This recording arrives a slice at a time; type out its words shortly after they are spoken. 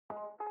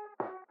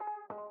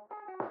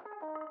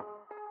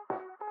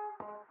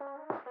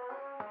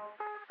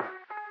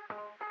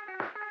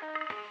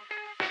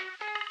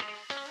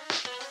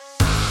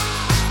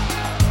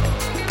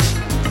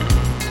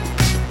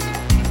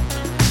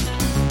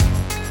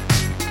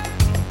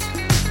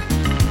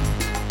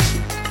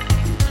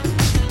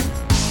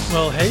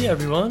Well, hey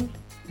everyone.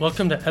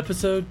 Welcome to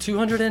episode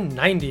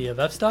 290 of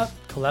F-Stop,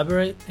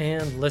 Collaborate,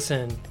 and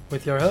Listen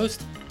with your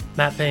host,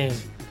 Matt Payne.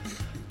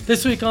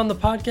 This week on the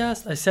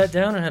podcast, I sat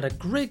down and had a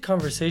great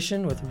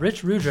conversation with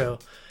Rich Rudro,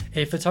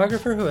 a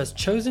photographer who has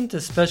chosen to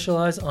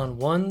specialize on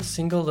one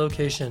single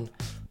location,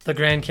 the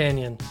Grand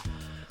Canyon.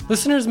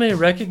 Listeners may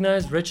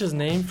recognize Rich's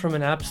name from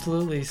an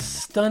absolutely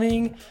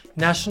stunning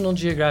National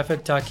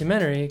Geographic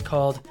documentary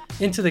called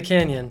Into the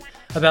Canyon,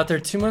 about their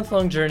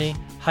 2-month-long journey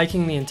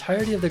hiking the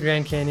entirety of the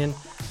Grand Canyon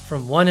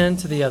from one end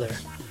to the other.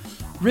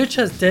 Rich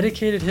has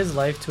dedicated his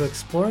life to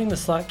exploring the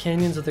slot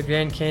canyons of the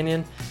Grand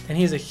Canyon, and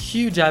he's a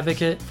huge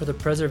advocate for the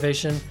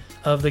preservation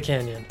of the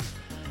canyon.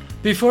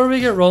 Before we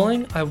get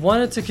rolling, I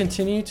wanted to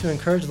continue to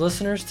encourage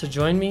listeners to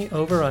join me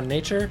over on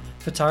Nature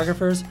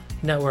Photographers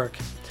Network.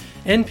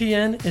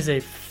 NPN is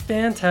a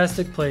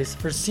fantastic place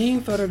for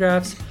seeing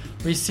photographs,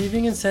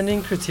 receiving and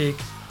sending critique,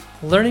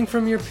 learning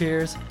from your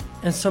peers,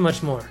 and so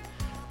much more.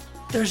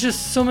 There's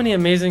just so many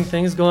amazing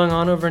things going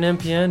on over in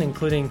NPN,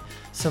 including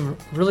some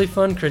really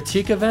fun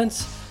critique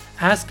events,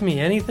 Ask Me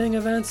Anything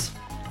events,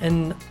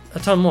 and a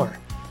ton more.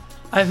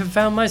 I have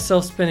found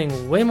myself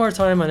spending way more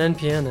time on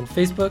NPN than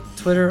Facebook,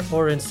 Twitter,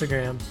 or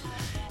Instagram.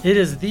 It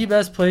is the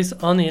best place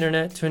on the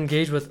internet to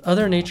engage with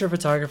other nature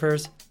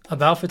photographers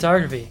about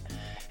photography,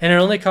 and it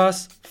only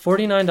costs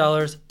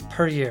 $49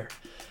 per year.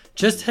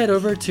 Just head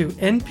over to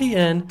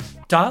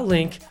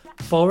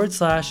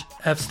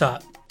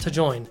npn.link/fstop to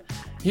join.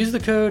 Use the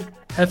code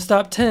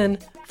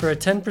FSTOP10 for a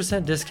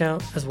 10%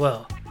 discount as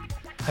well.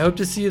 I hope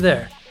to see you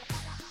there.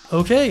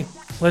 Okay,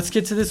 let's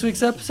get to this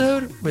week's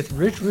episode with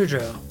Rich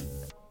Rudro.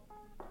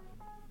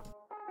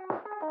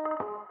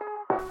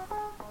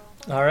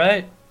 All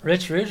right,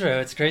 Rich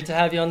Rudro, it's great to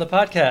have you on the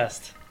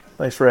podcast.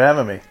 Thanks for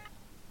having me.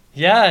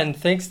 Yeah, and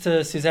thanks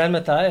to Suzanne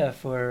Mathia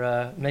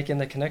for making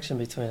the connection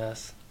between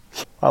us.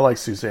 I like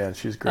Suzanne.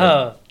 She's great.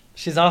 Oh,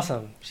 she's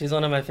awesome. She's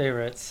one of my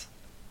favorites.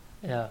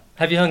 Yeah.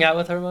 Have you hung out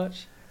with her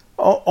much?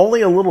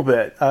 Only a little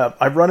bit.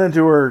 I've run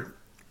into her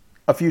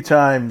a few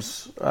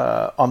times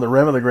on the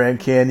rim of the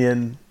Grand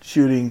Canyon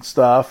shooting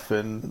stuff,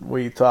 and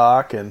we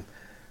talk. And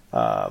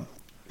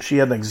she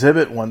had an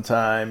exhibit one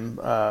time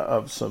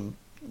of some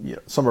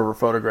of her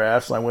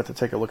photographs, and I went to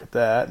take a look at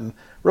that and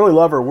really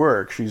love her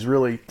work. She's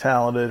really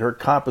talented. Her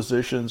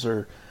compositions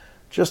are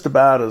just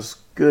about as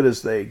good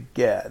as they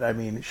get. I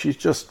mean, she's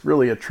just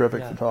really a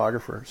terrific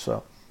photographer.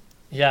 So,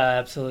 yeah, I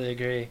absolutely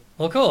agree.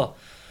 Well, cool.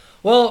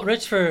 Well,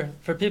 Rich, for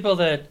people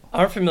that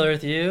aren't familiar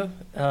with you,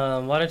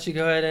 why don't you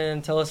go ahead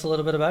and tell us a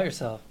little bit about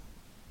yourself?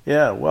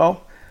 Yeah,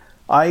 well,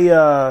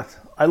 I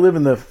live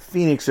in the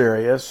Phoenix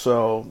area,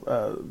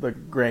 so the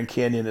Grand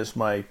Canyon is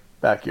my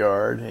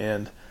backyard,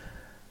 and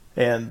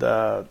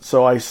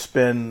so I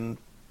spend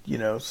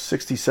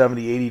 60,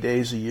 70, 80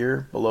 days a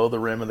year below the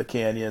rim of the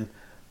canyon,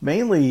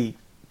 mainly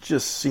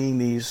just seeing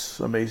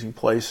these amazing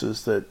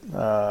places that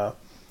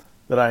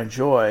I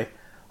enjoy.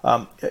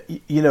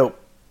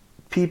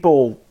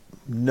 People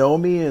know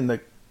me in the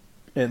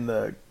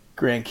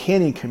Grand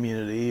Canyon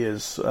community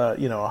as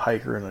a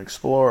hiker and an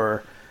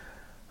explorer.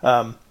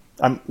 I'm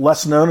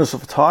less known as a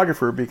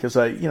photographer because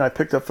I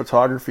picked up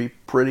photography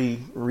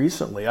pretty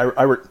recently.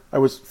 I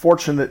was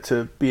fortunate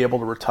to be able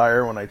to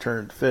retire when I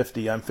turned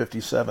 50. I'm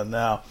 57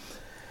 now,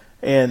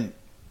 and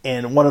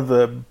one of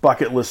the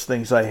bucket list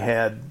things I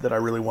had that I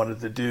really wanted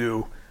to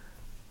do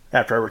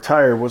after I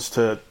retired was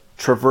to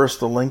traverse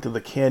the length of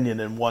the canyon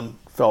in one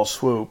fell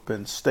swoop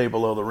and stay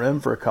below the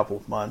rim for a couple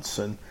of months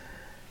and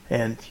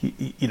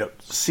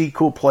see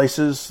cool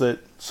places that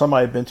some I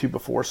had been to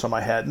before, some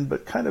I hadn't,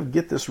 but kind of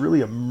get this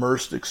really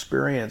immersed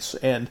experience.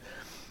 And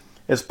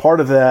as part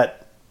of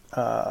that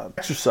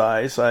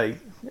exercise, I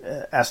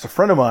asked a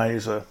friend of mine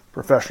who's a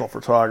professional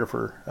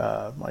photographer,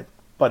 my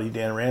buddy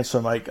Dan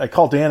Ransom. I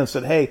called Dan and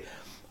said, "Hey,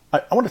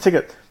 I want to take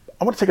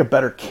a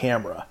better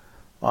camera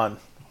on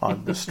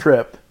this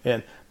trip."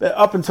 And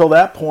up until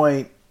that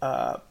point,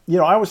 I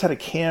always had a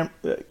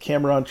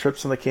camera on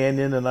trips in the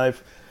canyon, and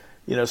I've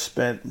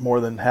spent more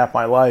than half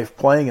my life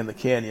playing in the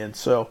canyon.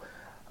 So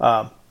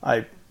but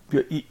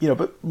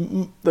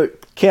the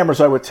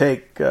cameras I would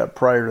take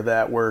prior to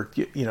that were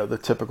the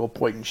typical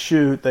point and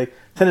shoot. They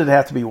tended to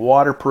have to be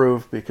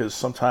waterproof because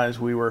sometimes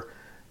we were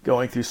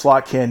going through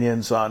slot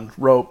canyons on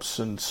ropes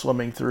and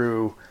swimming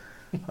through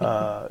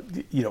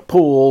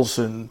pools,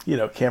 and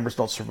cameras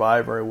don't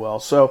survive very well.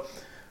 So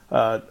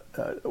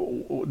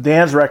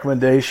Dan's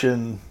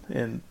recommendation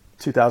in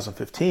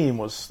 2015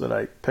 was that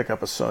I pick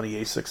up a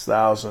Sony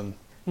A6000,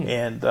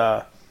 and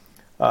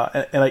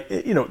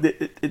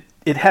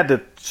it had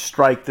to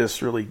strike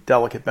this really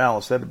delicate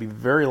balance. It had to be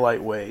very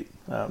lightweight,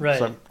 right.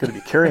 So I'm going to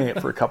be carrying it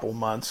for a couple of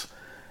months.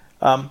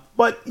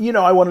 But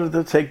I wanted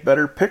to take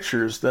better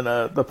pictures than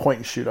the point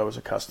and shoot I was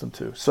accustomed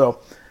to. So,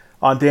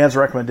 on Dan's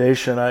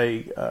recommendation,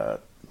 I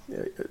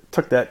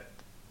took that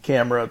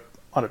camera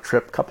on a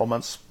trip a couple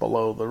months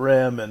below the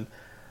rim, and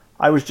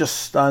I was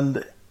just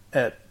stunned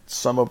at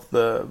some of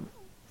the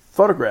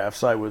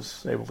photographs I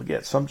was able to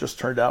get. Some just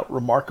turned out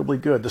remarkably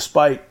good,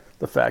 despite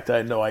the fact I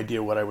had no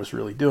idea what I was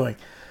really doing.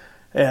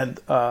 And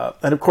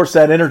of course,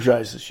 that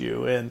energizes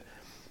you. And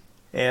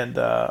And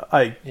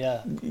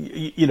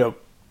Yeah.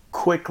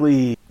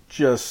 quickly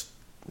just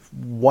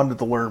wanted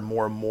to learn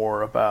more and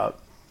more about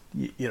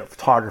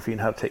photography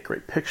and how to take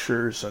great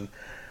pictures. And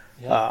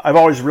I've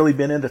always really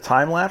been into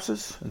time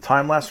lapses and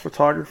time lapse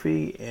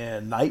photography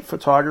and night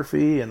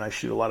photography, and I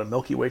shoot a lot of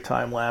Milky Way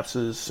time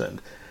lapses.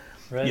 And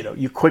Right.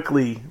 you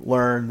quickly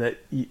learn that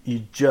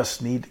you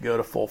just need to go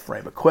to full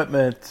frame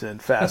equipment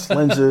and fast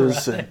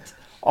lenses Right. and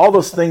all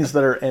those things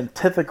that are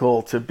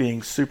antithetical to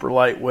being super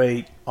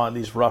lightweight on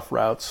these rough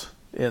routes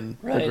in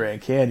the Right.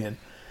 Grand Canyon.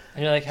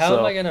 And you're like, how So-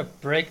 am I going to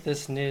break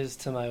this news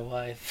to my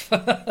wife?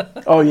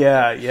 Oh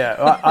yeah.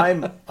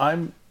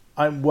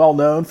 I'm well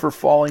known for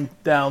falling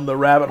down the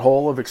rabbit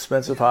hole of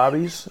expensive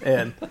hobbies,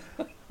 and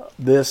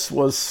this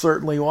was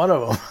certainly one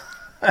of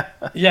them.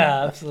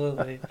 Yeah,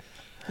 absolutely.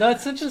 No,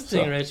 it's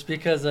interesting, So- Rich,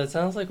 because it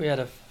sounds like we had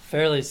a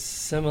fairly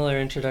similar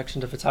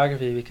introduction to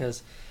photography,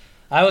 because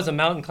I was a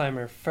mountain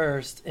climber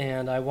first,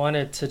 and I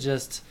wanted to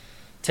just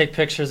take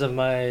pictures of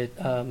my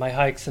my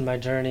hikes and my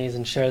journeys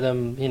and share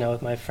them,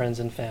 with my friends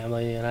and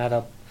family. And I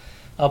had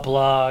a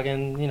blog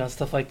and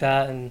stuff like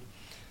that. And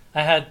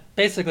I had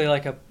basically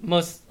like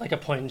a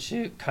point and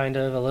shoot, kind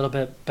of a little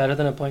bit better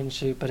than a point and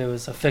shoot, but it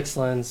was a fixed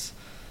lens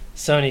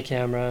Sony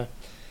camera.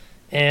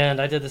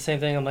 And I did the same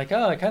thing. I'm like,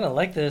 oh, I kind of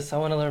like this. I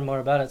want to learn more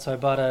about it. So I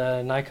bought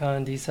a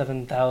Nikon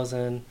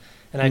D7000,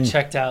 and I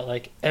checked out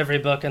like every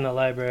book in the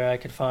library I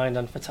could find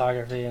on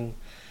photography, and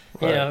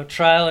Right.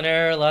 trial and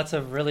error, lots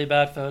of really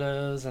bad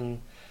photos,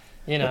 and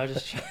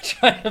just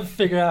trying to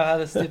figure out how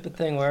this stupid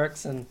thing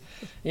works. And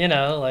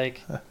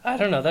like, I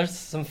don't know, there's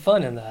some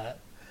fun in that.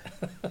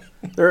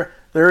 There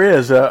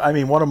is.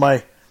 One of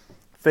my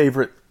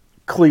favorite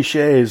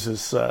cliches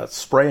is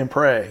spray and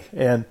pray,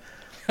 and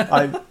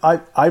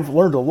I've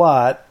learned a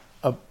lot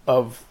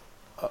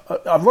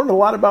I've learned a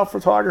lot about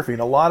photography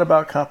and a lot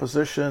about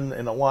composition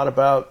and a lot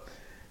about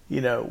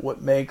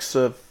what makes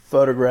a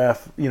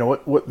photograph,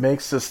 what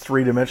makes this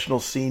three-dimensional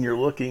scene you're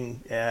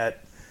looking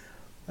at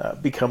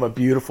become a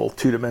beautiful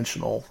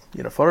two-dimensional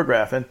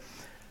photograph.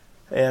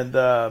 And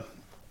a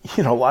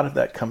lot of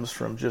that comes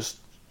from just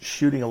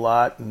shooting a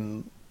lot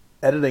and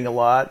editing a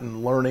lot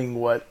and learning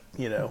what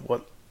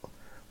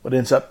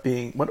ends up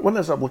being what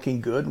ends up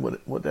looking good and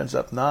what ends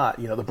up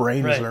not. The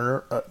brain Right.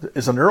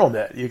 is a neural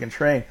net you can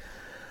train.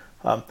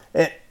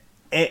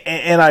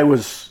 And I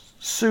was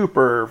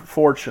super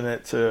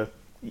fortunate to,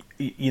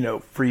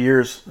 for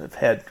years I've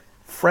had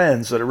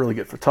friends that are really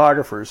good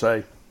photographers.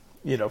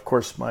 Of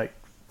course, my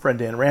friend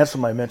Dan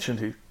Ransom I mentioned,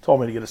 who told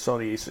me to get a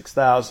Sony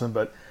A6000,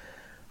 but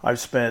I've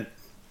spent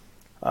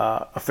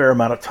a fair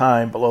amount of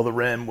time below the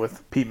rim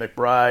with Pete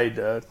McBride,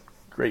 a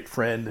great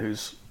friend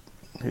who's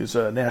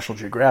a National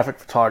Geographic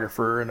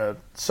photographer and a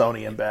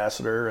Sony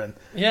ambassador. And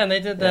Yeah, and they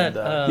did that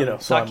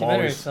so I'm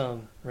documentary always-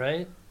 film,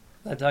 right?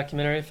 That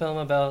documentary film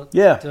about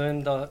Yeah.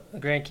 doing the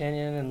Grand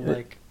Canyon and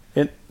like.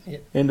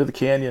 Into the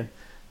canyon.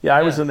 Yeah,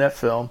 I was Yeah. in that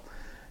film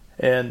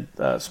and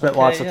spent Okay,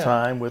 lots of yeah.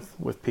 time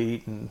with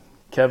Pete and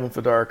Kevin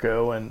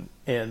Fedarko, and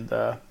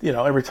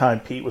every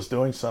time Pete was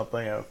doing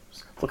something, I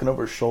was looking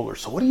over his shoulder.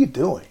 So what are you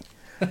doing?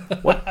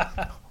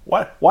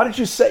 Why did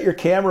you set your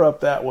camera up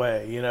that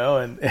way?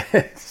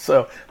 And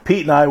so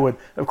Pete and I would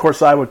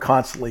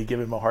constantly give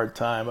him a hard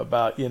time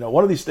about,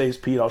 one of these days,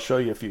 Pete, I'll show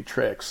you a few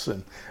tricks.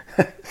 And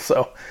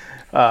so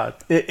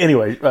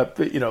anyway,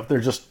 they're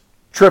just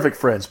terrific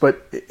friends.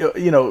 But,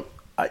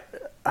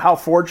 how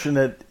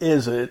fortunate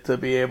is it to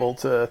be able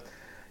to,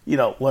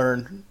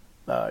 learn,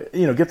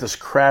 get this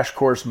crash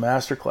course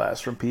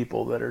masterclass from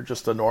people that are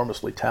just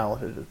enormously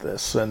talented at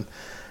this. So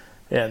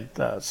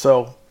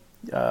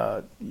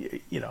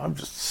I'm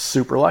just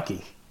super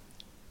lucky.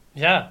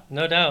 Yeah,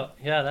 no doubt.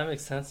 Yeah, that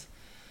makes sense.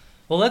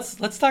 Well, let's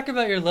talk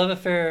about your love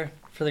affair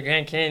for the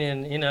Grand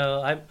Canyon.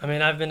 I've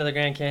been to the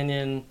Grand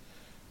Canyon,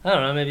 I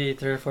don't know, maybe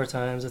 3 or 4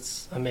 times.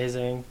 It's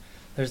amazing.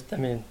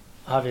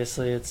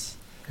 Obviously it's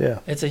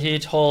a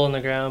huge hole in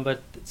the ground,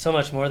 but so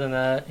much more than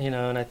that,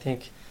 and I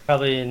think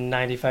probably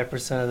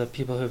 95% of the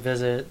people who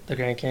visit the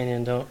Grand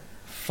Canyon don't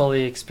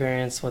fully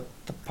experience what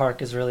the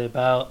park is really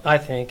about, I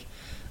think.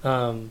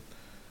 So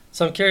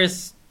I'm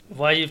curious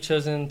why you've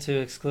chosen to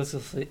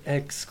exclusively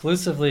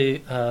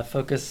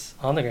focus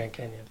on the Grand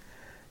Canyon.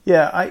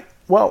 Yeah, I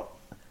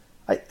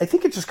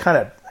think it just kind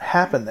of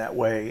happened that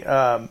way.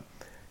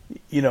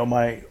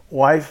 My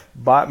wife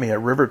bought me a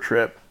river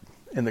trip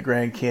in the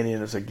Grand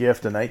Canyon as a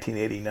gift in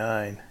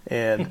 1989,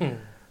 and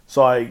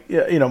so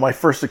my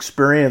first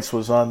experience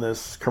was on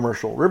this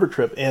commercial river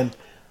trip, and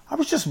I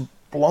was just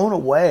blown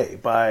away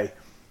by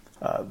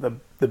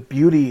the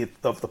beauty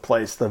of the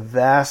place, the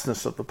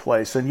vastness of the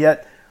place, and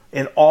yet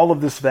in all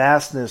of this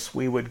vastness,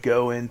 we would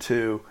go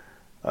into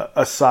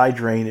a side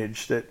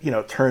drainage that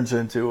turns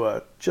into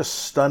a just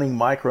stunning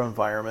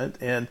microenvironment,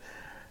 and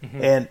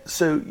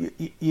so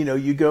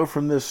you go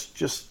from this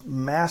just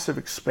massive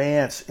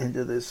expanse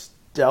into this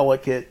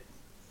delicate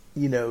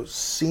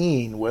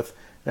scene with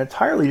an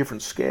entirely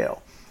different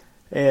scale.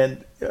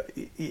 And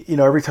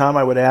every time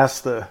I would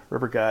ask the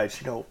river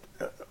guides,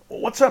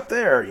 what's up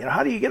there?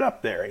 How do you get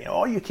up there?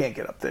 Oh, you can't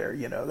get up there.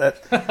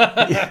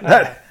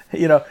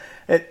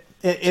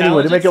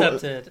 Anyway, Challenge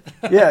accepted.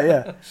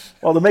 Yeah.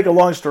 Well, to make a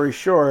long story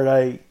short,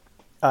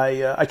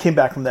 I came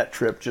back from that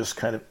trip just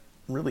kind of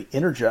really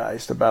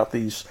energized about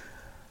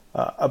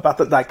about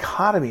the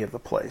dichotomy of the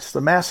place,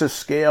 the massive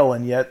scale,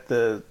 and yet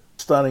the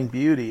stunning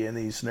beauty in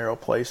these narrow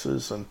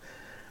places, and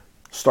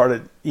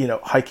started,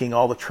 hiking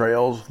all the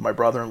trails with my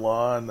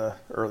brother-in-law in the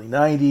early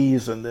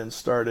 90s, and then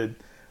started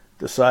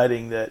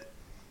deciding that,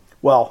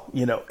 well,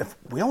 if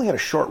we only had a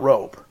short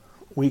rope,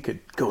 we could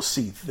go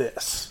see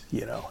this,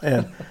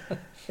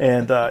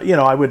 and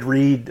I would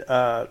read,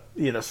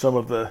 some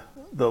of the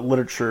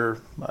literature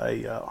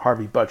by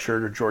Harvey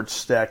Butchert or George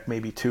Steck,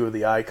 maybe two of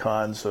the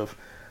icons of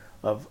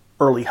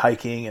early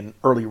hiking and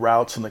early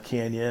routes in the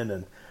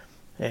canyon,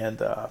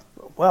 and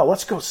well,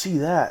 let's go see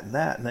that,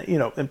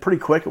 and pretty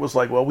quick it was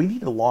like, well, we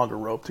need a longer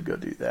rope to go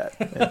do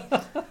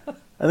that.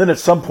 And then at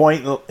some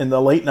point in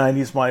the late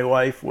 90s, my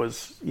wife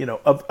was,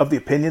 of the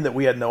opinion that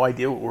we had no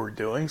idea what we were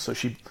doing, so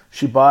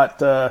she bought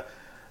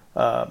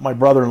my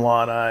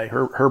brother-in-law and I,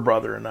 her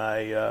brother and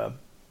I,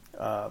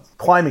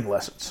 climbing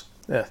lessons,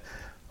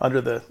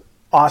 under the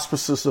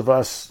auspices of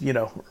us,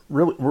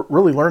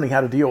 really learning how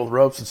to deal with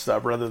ropes and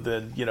stuff, rather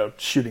than,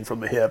 shooting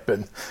from the hip.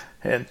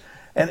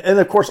 And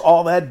of course,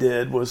 all that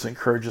did was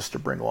encourage us to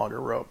bring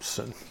longer ropes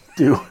and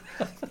do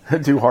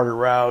harder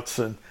routes.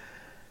 And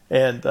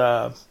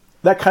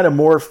that kind of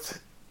morphed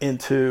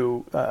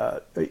into,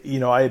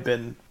 I had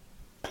been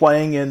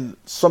playing in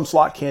some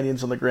slot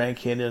canyons in the Grand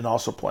Canyon, and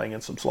also playing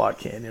in some slot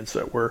canyons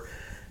that were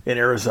in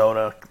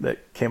Arizona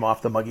that came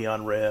off the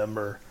Mogollon Rim,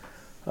 or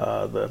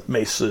the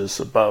mesas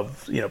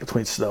above,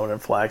 between Sedona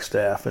and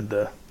Flagstaff, and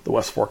the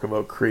West Fork of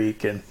Oak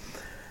Creek,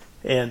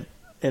 and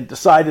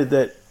decided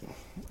that,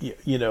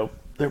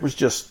 there were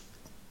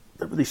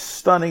these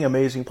stunning,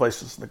 amazing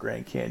places in the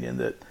Grand Canyon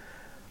that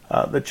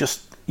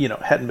just,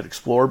 hadn't been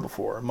explored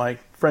before. My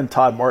friend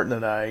Todd Martin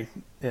and I,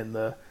 in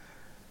the,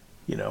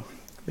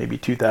 maybe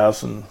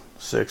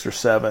 2006 or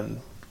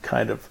 7,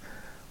 kind of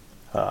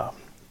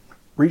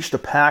reached a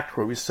pact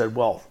where we said,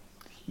 well,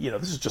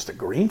 this is just a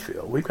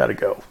greenfield. We've got to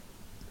go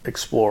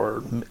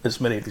explore as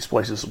many of these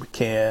places as we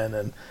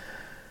can.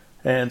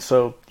 And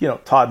so,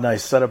 Todd and I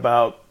set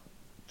about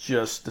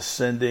just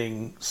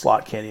descending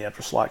slot canyon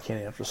after slot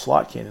canyon after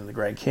slot canyon in the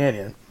Grand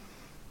Canyon.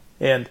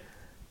 And,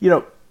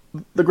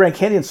 the Grand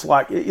Canyon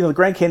the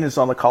Grand Canyon is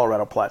on the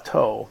Colorado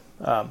Plateau.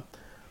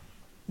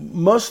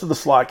 Most of the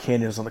slot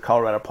canyons on the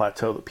Colorado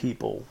Plateau that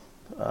people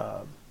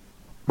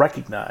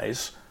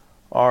recognize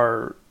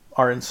are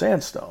in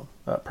sandstone,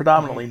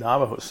 predominantly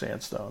Navajo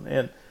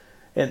sandstone.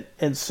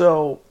 And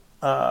so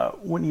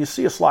when you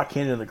see a slot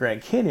canyon in the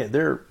Grand Canyon,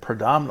 they're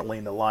predominantly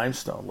in the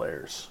limestone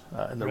layers,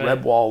 in the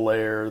Red Wall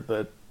layer,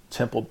 the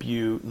Temple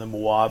Butte, and the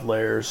Muad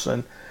layers,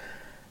 and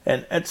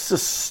it's a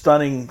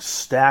stunning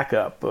stack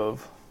up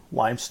of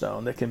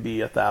limestone that can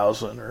be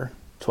 1,000 or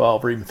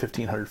 12 or even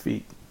 1,500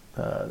 feet,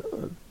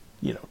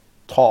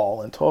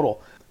 tall in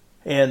total.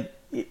 And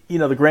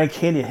the Grand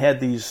Canyon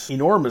had these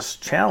enormous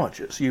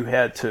challenges. You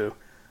had to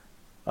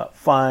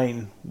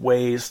find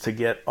ways to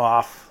get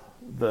off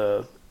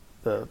the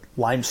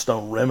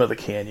limestone rim of the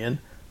canyon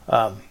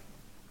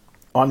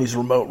on these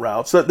remote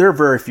routes. There are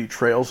very few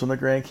trails in the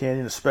Grand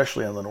Canyon,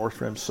 especially on the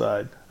North Rim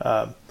side.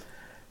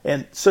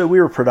 And so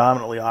we were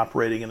predominantly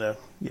operating in a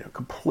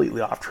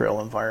completely off-trail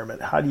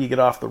environment. How do you get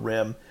off the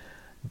rim,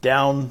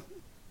 down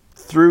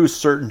through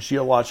certain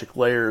geologic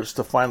layers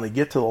to finally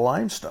get to the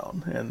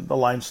limestone? And the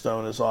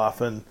limestone is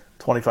often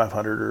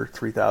 2,500 or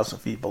 3,000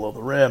 feet below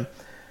the rim.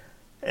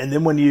 And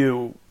then when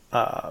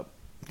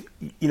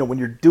when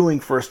you're doing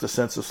first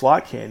ascents of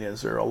slot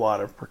canyons, there are a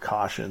lot of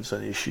precautions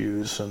and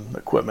issues and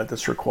equipment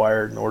that's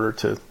required in order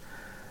to,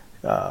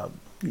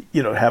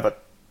 have a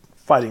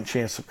fighting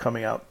chance of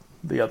coming out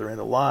the other end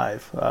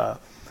alive. There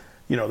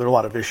are a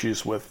lot of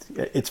issues with,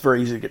 it's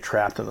very easy to get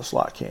trapped in the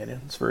slot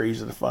canyon. It's very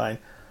easy to find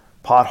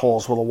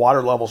potholes where the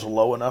water levels are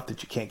low enough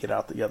that you can't get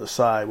out the other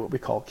side, what we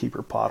call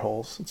keeper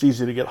potholes. It's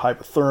easy to get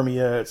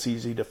hypothermia. It's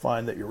easy to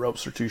find that your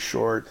ropes are too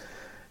short.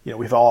 We've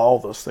had all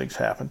those things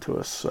happen to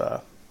us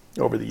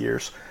over the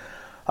years.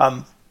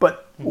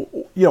 But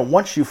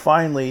once you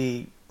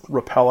finally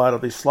rappel out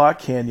of these slot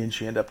canyons,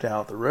 you end up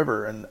down at the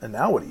river, and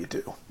now what do you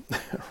do?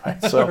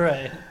 Right? So,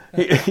 right.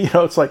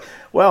 It's like,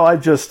 well,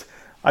 I've just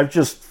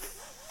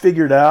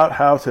figured out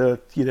how to,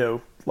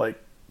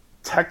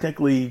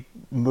 technically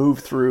move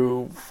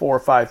through 4,000 or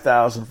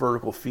 5,000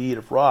 vertical feet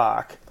of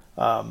rock,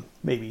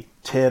 maybe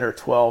 10 or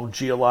 12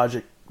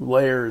 geologic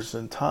layers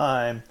in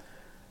time,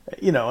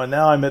 and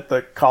now I'm at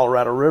the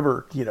Colorado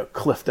River,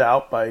 cliffed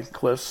out by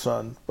cliffs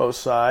on both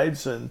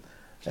sides, and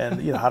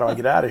how do I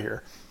get out of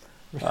here?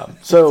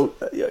 So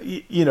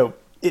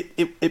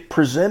it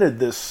presented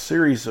this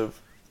series of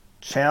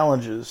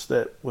challenges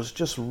that was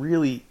just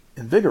really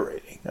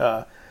invigorating.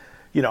 I'm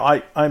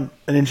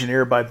an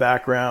engineer by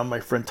background. My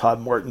friend Todd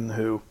Morton,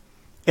 who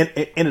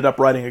ended up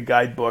writing a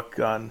guidebook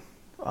on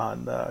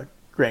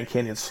Grand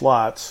Canyon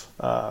slots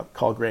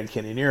called Grand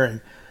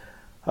Canyoneering.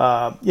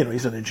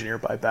 He's an engineer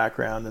by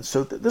background, and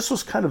so this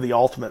was kind of the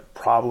ultimate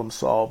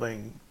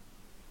problem-solving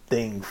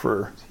thing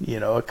for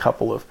a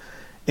couple of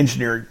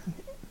engineering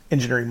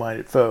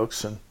engineering-minded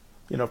folks. And,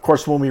 of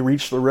course, when we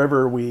reached the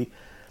river, we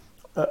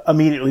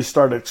immediately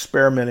started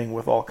experimenting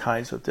with all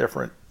kinds of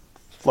different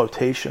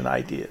flotation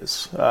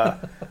ideas.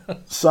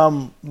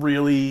 Some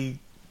really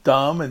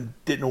dumb and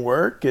didn't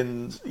work,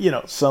 and,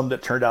 some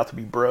that turned out to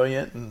be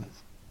brilliant and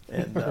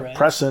Right.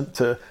 prescient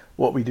to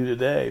what we do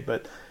today.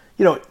 But,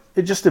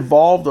 it just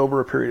evolved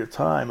over a period of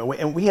time.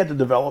 And we had to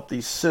develop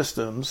these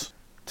systems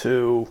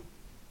to,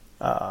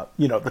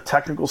 the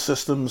technical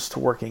systems to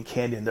work in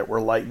canyon that were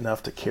light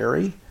enough to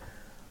carry.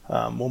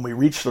 When we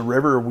reached the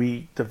river,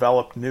 we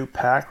developed new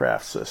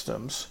packraft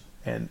systems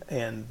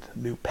and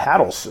new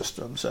paddle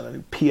systems and a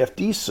new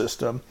PFD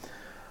system.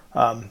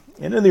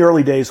 And in the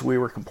early days, we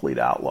were complete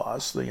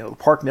outlaws. The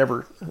park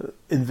never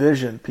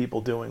envisioned people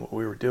doing what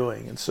we were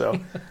doing. And so,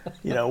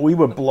 we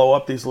would blow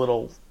up these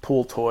little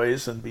pool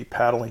toys and be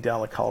paddling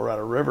down the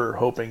Colorado River,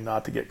 hoping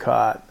not to get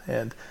caught.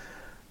 And,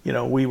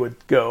 we would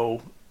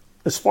go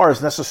as far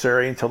as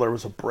necessary until there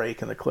was a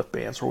break in the cliff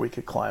bands where we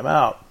could climb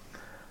out.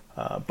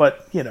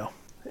 But,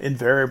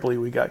 invariably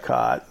we got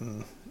caught,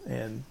 and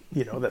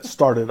that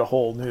started a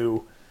whole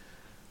new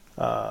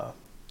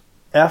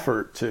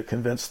effort to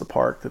convince the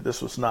park that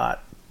this was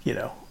not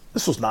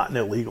an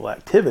illegal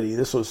activity.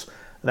 This was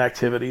an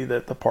activity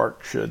that the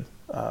park should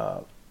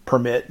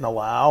permit and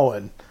allow.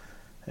 And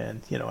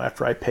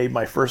after I paid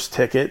my first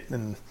ticket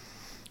and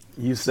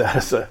used that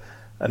as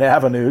an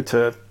avenue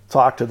to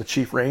talk to the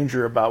chief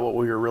ranger about what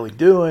we were really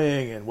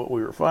doing and what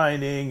we were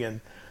finding,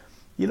 and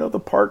the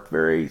park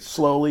very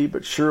slowly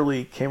but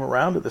surely came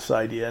around to this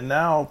idea. And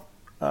now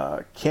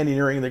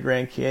canyoneering in the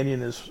Grand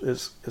Canyon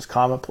is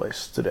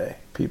commonplace today.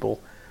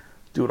 People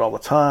do it all the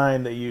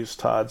time. They use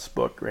Todd's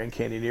book, Grand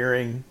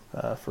Canyoneering,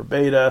 for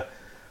beta.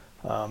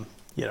 Todd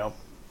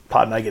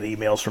and I get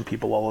emails from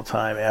people all the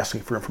time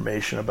asking for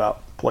information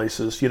about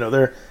places.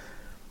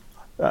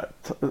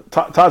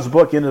 Todd's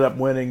book ended up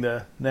winning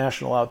the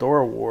National Outdoor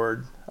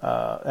Award,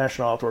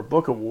 National Outdoor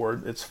Book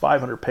Award. It's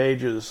 500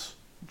 pages,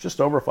 just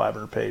over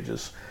 500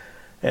 pages,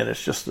 and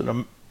it's just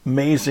an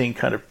amazing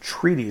kind of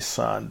treatise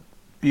on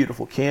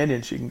beautiful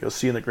canyons you can go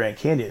see in the Grand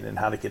Canyon, and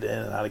how to get in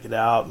and how to get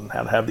out and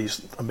how to have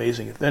these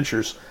amazing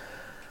adventures.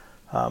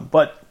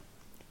 But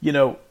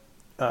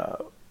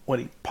when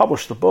he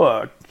published the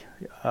book,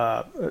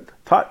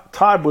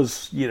 Todd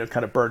was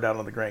kind of burned out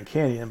on the Grand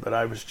Canyon, but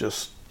I was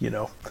just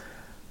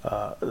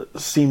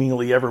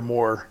seemingly ever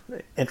more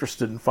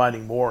interested in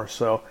finding more.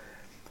 So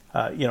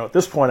at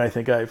this point, I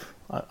think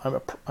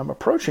I'm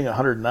approaching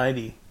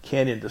 190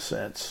 canyon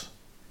descents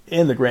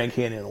in the Grand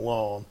Canyon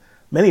alone.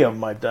 Many of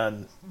them I've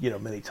done,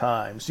 many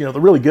times. The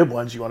really good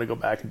ones you want to go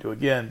back and do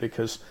again,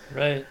 because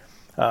Right.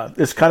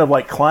 It's kind of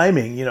like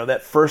climbing.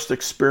 That first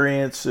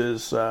experience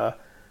is,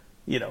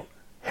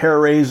 hair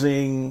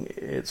raising.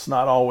 It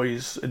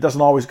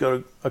doesn't always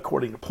go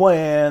according to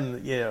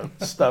plan.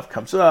 Stuff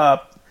comes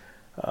up.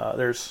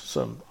 There's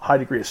some high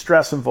degree of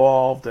stress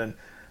involved, and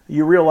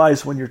you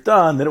realize when you're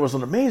done that it was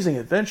an amazing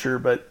adventure,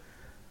 but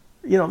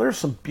there's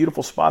some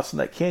beautiful spots in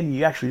that canyon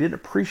you actually didn't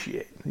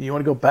appreciate. You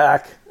want to go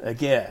back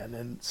again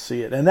and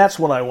see it. And that's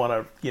when I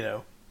want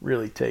to,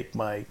 really take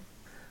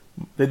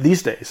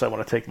these days I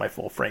want to take my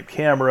full frame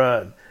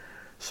camera and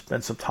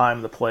spend some time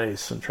in the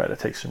place and try to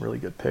take some really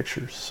good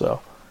pictures.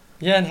 So.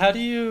 Yeah, and how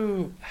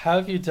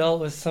have you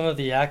dealt with some of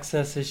the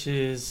access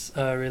issues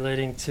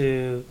relating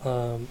to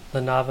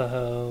the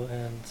Navajo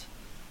and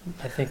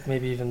I think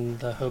maybe even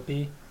the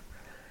Hopi?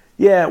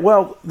 Yeah,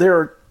 well,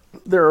 there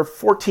are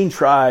 14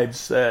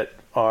 tribes that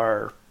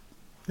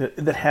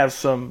have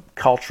some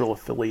cultural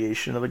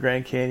affiliation of the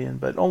Grand Canyon,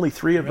 but only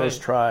 3 of those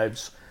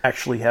tribes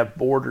actually have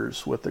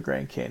borders with the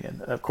Grand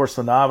Canyon. Of course,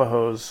 the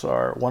Navajos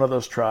are one of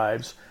those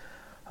tribes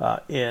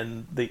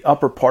in the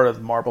upper part of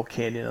the Marble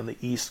Canyon in the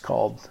east,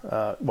 called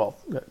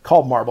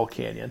Marble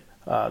Canyon,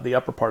 the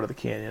upper part of the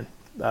canyon.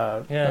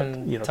 And toward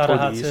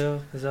the east.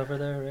 Tadahatsu is over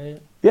there,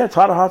 right? Yeah,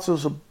 Tadahatsu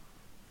is a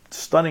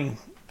stunning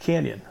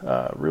canyon,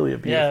 really a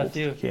beautiful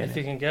canyon. If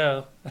you can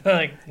go.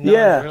 One's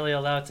really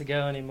allowed to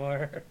go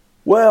anymore.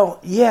 Well,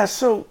 yeah,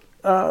 so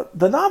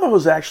the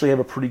Navajos actually have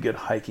a pretty good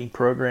hiking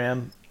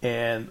program,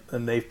 and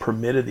they've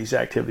permitted these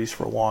activities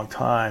for a long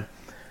time.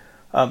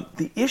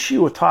 The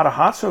issue with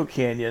Tadahatsu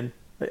Canyon,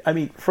 I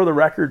mean, for the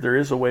record, there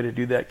is a way to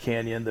do that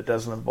canyon that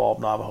doesn't involve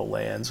Navajo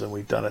lands, and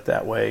we've done it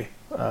that way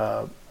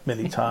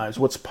many times.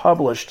 What's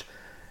published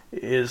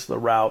is the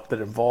route that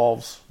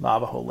involves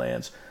Navajo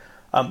lands.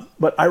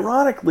 But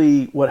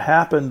ironically, what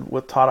happened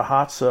with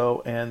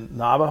Tadahatsu and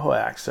Navajo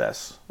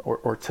access,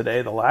 or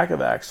today the lack of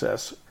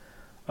access,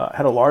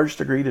 had a large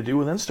degree to do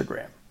with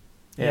Instagram.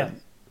 And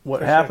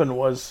what happened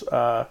was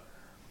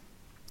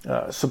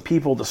some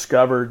people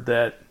discovered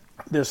that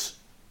this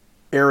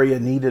area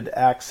needed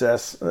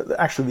access.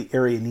 Actually, the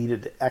area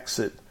needed to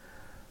exit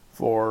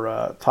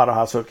for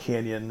Tadahatsu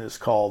Canyon is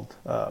called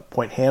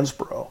Point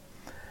Hansborough.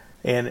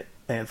 And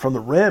from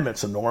the rim,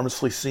 it's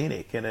enormously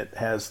scenic, and it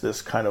has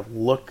this kind of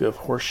look of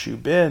Horseshoe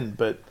Bend,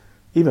 but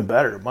even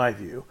better in my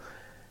view.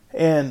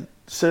 And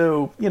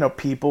so,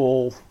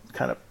 people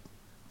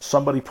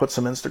somebody put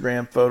some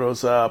Instagram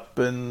photos up,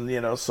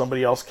 and,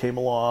 somebody else came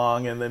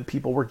along, and then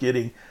people were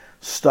getting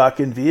stuck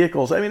in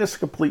vehicles. I mean, it's a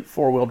complete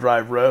 4-wheel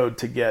drive road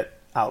to get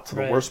out to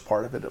the Right. worst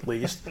part of it, at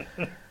least.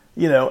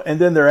 And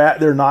then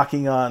they're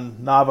knocking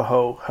on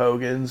Navajo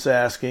hogans,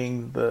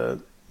 asking the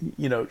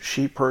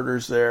sheep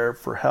herders there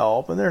for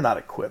help, and they're not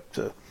equipped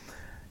to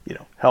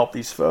help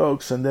these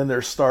folks. And then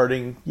they're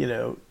starting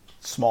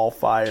small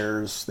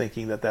fires,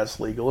 thinking that that's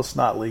legal. It's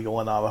not legal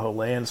in Navajo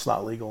land. It's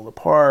not legal in the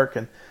park.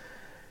 And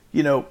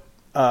the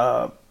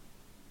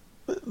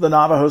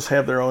Navajos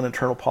have their own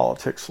internal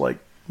politics, like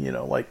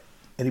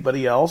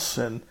anybody else.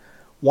 And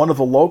one of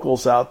the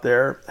locals out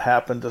there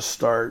happened to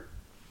start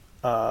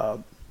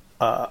a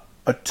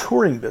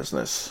touring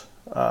business.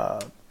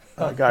 A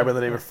guy by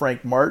the name of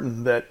Frank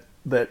Martin that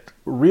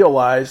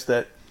realized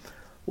that,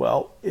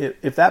 well,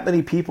 if that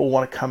many people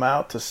want to come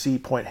out to see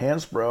Point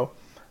Hansbrough,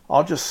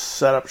 I'll just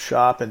set up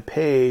shop in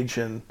Page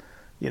and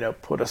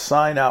put a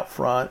sign out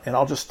front, and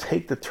I'll just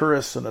take the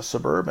tourists in a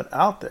Suburban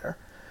out there.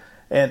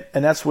 And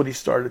that's what he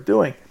started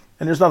doing.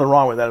 And there's nothing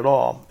wrong with that at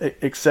all,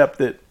 except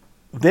that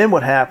then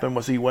what happened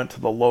was he went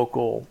to the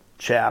local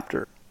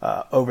chapter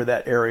over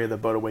that area, the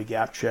Boataway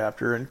Gap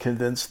chapter, and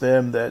convinced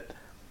them that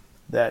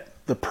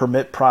the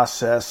permit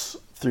process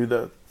through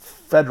the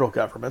federal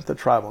government, the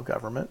tribal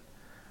government,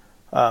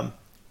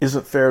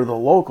 isn't fair to the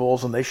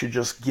locals, and they should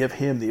just give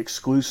him the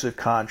exclusive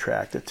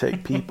contract to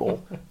take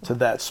people to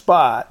that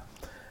spot.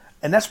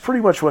 And that's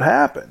pretty much what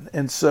happened.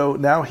 And so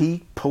now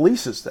he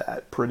polices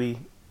that pretty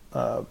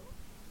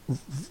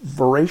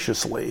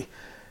voraciously,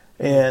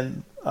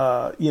 and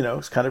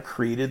it's kind of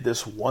created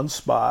this one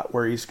spot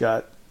where he's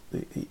got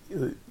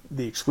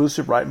the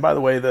exclusive right. And by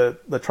the way,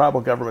 the tribal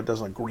government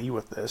doesn't agree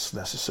with this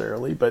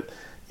necessarily, but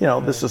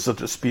this is a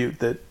dispute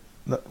that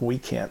we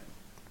can't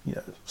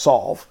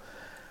solve.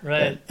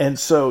 Right. And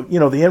so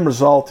the end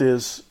result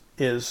is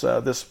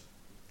this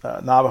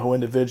Navajo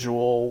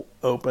individual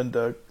opened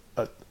a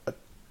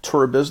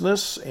tour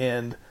business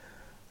and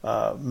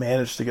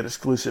managed to get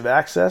exclusive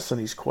access, and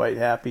he's quite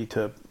happy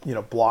to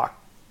block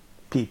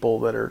people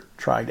that are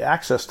trying to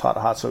access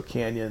Tatahatso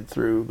Canyon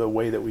through the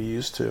way that we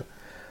used to.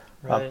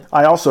 Right.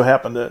 I also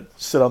happen to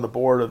sit on the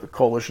board of the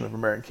Coalition of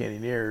American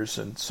Canyoneers,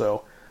 and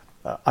so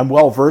I'm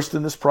well versed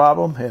in this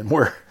problem, and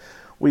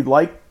we'd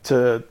like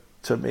to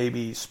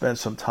maybe spend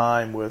some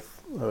time with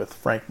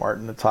Frank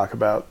Martin to talk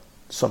about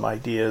some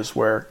ideas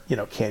where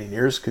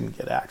canyoneers can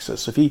get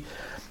access. If he,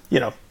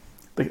 the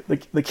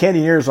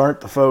canyoneers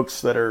aren't the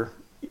folks that are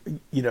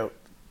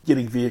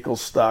getting vehicles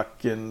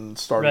stuck and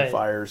starting Right.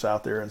 fires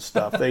out there and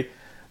stuff.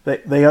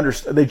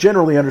 They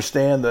generally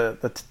understand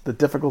the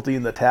difficulty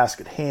in the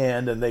task at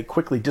hand, and they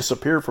quickly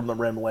disappear from the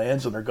rim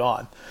lands and they're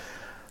gone.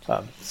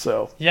 It's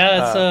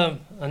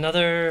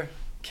another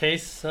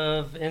case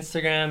of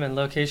Instagram and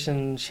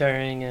location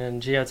sharing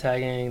and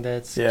geotagging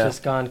that's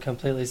just gone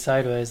completely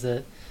sideways,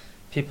 that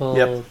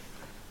people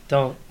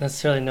don't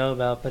necessarily know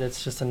about, but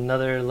it's just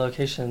another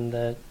location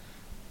that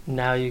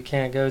now you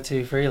can't go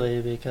to freely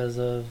because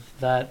of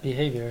that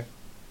behavior.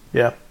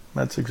 Yeah,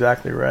 that's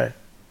exactly right.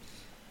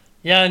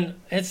 Yeah, and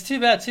it's too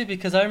bad too,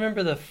 because I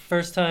remember the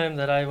first time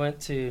that I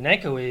went to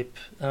Nankoweap,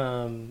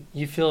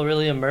 you feel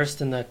really immersed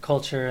in the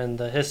culture and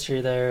the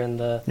history there, and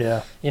the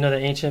the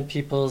ancient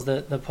peoples,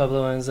 the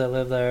Puebloans that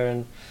live there,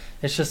 and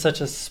it's just such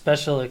a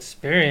special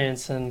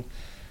experience. And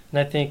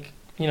I think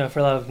for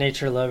a lot of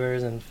nature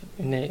lovers and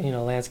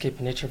landscape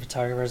and nature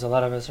photographers, a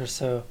lot of us are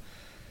so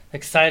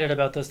excited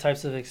about those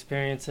types of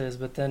experiences,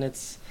 but then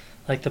it's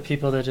like the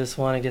people that just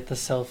want to get the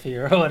selfie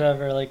or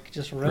whatever, like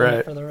just ruin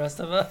it for the rest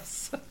of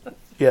us.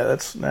 Yeah,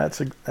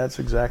 that's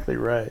exactly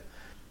right.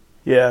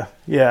 Yeah.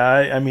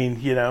 I mean,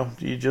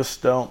 you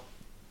just don't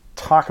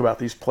talk about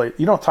these places.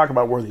 You don't talk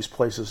about where these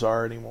places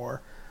are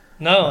anymore.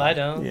 No, I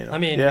don't. I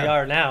mean, we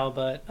are now,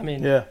 but I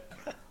mean,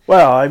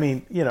 Well, I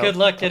mean, good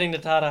luck getting to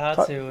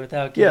Tatahatsu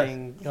without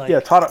getting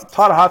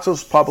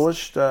Tatahatsu's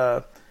published.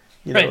 Right.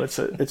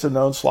 It's a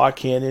known slot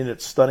canyon.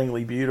 It's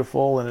stunningly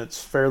beautiful, and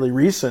it's fairly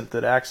recent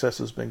that access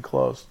has been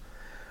closed.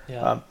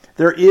 Yeah.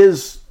 There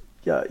is.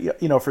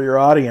 For your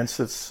audience,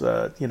 it's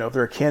if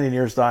there are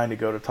canyoneers dying to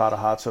go to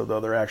Tatahatsu, though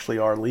there actually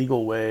are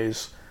legal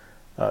ways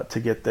to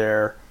get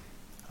there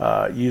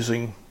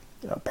using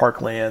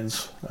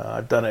parklands.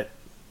 I've done it,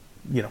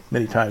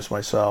 many times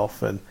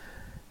myself, and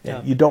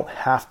you don't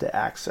have to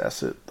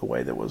access it the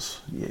way that was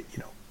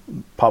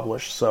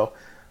published. So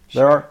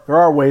there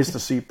are ways to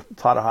see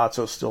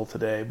Tatahatsu still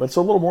today, but it's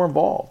a little more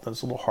involved and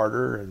it's a little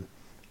harder and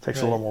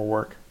takes a little more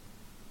work.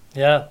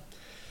 Yeah.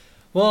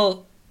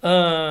 Well,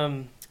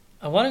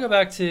 I want to go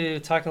back to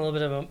talking a little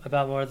bit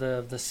about more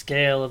the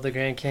scale of the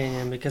Grand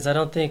Canyon, because I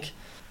don't think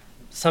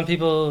some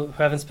people who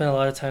haven't spent a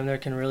lot of time there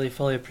can really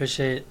fully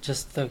appreciate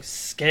just the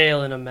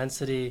scale and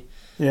immensity,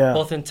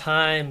 both in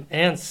time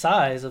and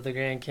size, of the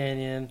Grand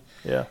Canyon.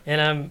 Yeah.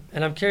 And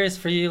I'm curious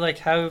for you, like,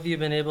 how have you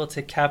been able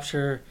to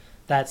capture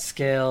that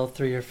scale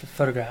through your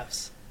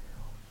photographs?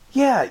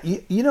 Yeah,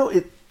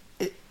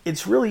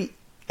 it's really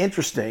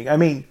interesting. I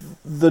mean,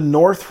 the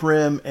North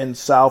Rim and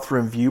South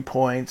Rim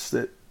viewpoints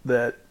that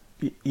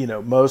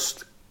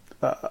most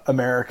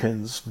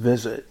Americans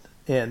visit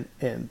and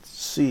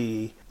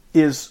see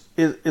is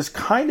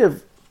kind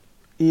of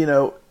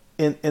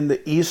in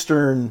the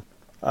eastern,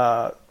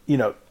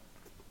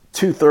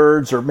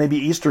 2/3 or maybe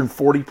eastern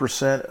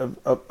 40%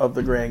 of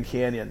the Grand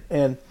Canyon,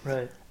 and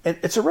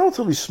it's a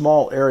relatively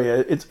small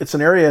area. It's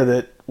an area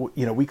that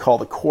we call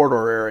the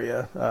corridor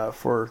area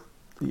for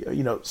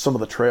some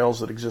of the trails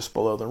that exist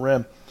below the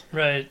rim.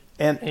 Right.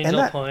 And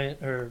Angel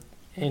Point or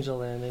Angel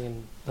Landing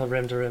and the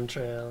rim to rim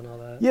trail and all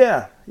that.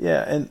 Yeah,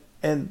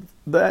 and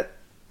that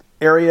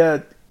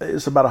area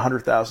is about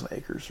 100,000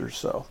 acres or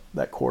so,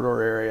 that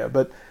corridor area.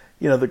 But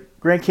the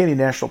Grand Canyon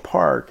National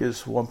Park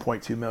is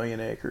 1.2 million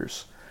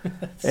acres.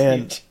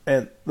 and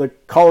the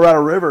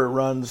Colorado River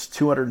runs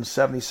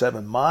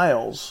 277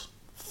 miles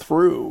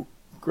through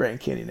Grand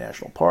Canyon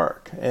National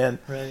Park. And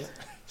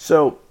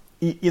so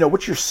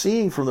what you're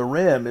seeing from the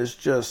rim is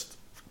just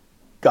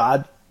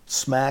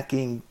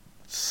God-smacking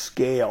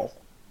scale,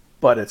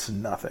 but it's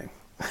nothing.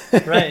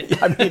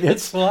 Right. I mean,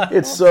 it's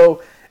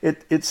so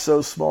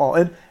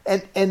small.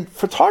 And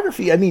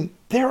photography, I mean,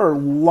 there are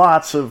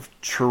lots of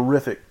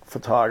terrific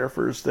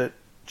photographers that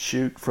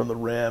shoot from the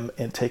rim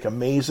and take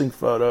amazing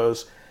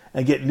photos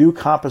and get new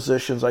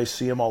compositions. I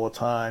see them all the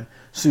time.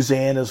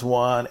 Suzanne is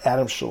one.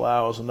 Adam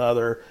Shalau is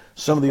another.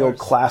 Some of the old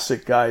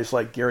classic guys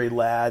like Gary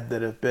Ladd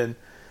that have been,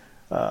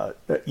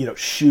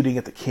 shooting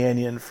at the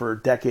canyon for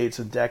decades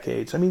and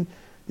decades. I mean,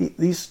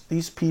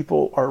 these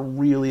people are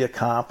really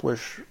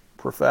accomplished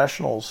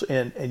professionals,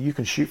 and you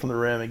can shoot from the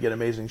rim and get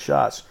amazing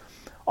shots.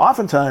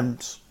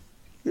 Oftentimes,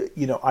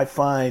 I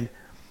find,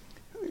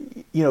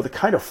 the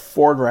kind of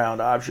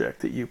foreground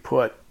object that you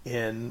put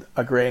in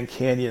a Grand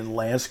Canyon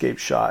landscape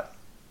shot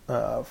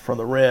from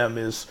the rim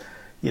is,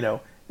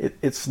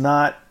 it's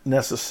not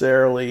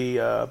necessarily,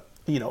 a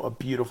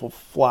beautiful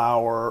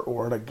flower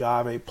or an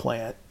agave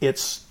plant.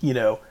 It's,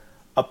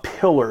 a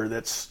pillar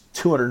that's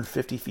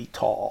 250 feet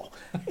tall.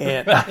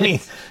 And I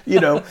mean,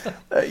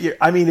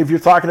 if you're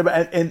talking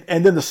about, and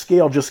then the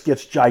scale just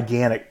gets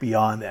gigantic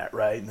beyond that,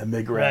 right? In the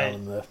midground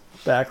and the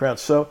background.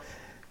 So,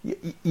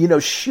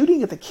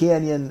 shooting at the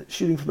canyon,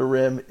 shooting from the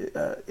rim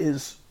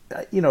is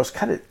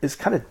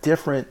kind of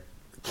different,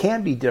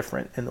 can be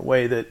different in the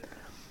way that,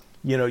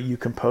 you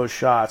compose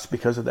shots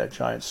because of that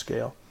giant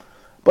scale.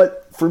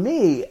 But for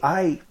me,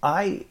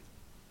 I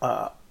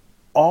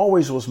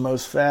always was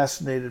most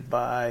fascinated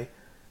by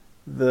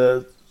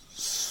the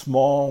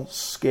small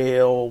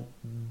scale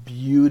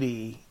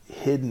beauty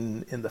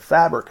hidden in the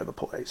fabric of the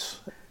place.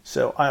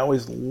 So I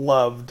always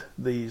loved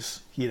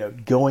these,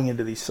 going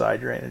into these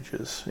side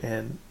drainages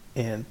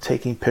and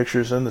taking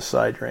pictures in the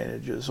side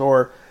drainages,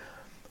 or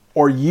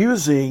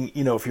using,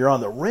 if you're on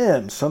the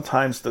rim,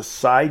 sometimes the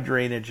side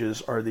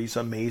drainages are these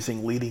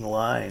amazing leading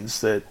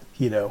lines that,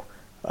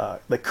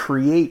 that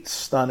create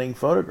stunning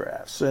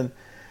photographs. And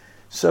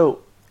so,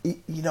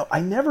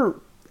 I never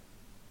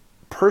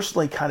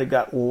personally kind of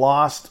got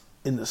lost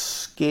in the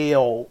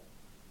scale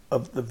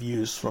of the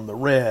views from the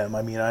rim.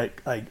 I mean, I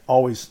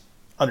always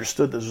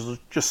understood this was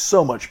just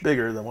so much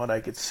bigger than what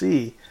I could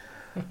see.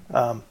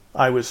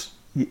 I was,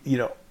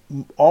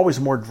 always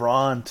more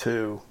drawn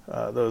to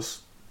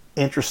those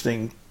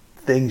interesting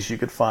things you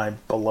could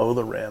find below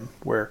the rim,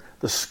 where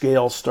the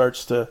scale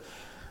starts to,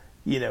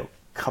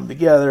 come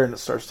together and it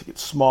starts to get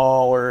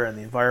smaller and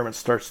the environment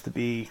starts to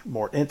be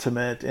more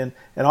intimate. And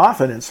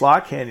often in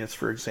slot canyons,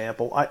 for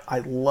example,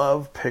 I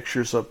love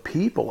pictures of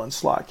people in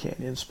slot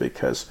canyons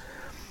because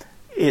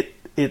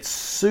it's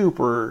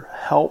super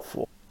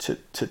helpful to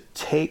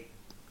take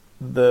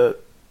the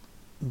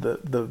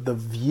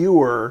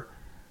viewer,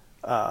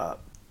 to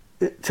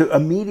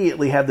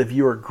immediately have the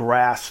viewer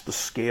grasp the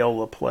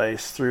scale of the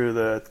place through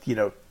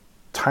the,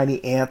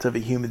 tiny ant of a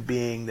human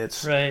being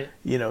that's,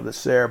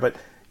 that's there. But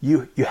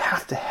you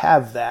have to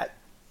have that.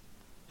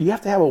 You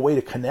have to have a way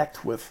to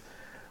connect with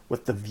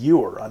the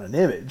viewer on an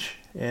image.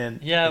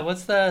 And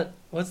what's that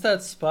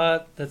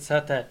spot that's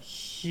at that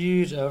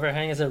huge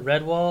overhang? Is it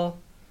Redwall?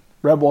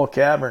 Redwall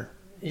Cavern.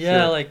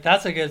 Yeah, sure. Like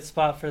that's a good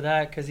spot for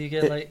that because you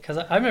get because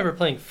I remember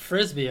playing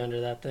frisbee under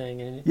that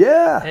thing, and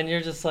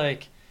you're just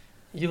like,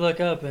 you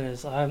look up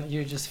and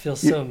you just feel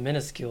so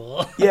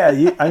minuscule.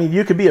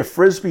 You could be a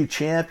frisbee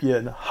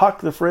champion,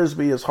 huck the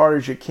frisbee as hard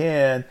as you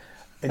can,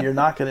 and you're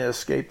not going to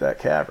escape that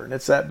cavern.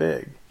 It's that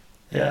big.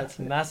 Yeah, it's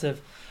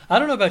massive. I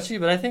don't know about you,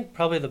 but I think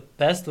probably the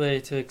best way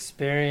to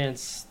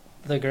experience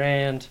the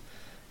Grand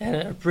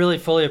and really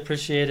fully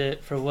appreciate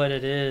it for what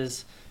it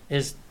is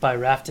by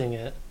rafting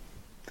it.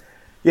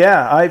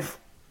 Yeah,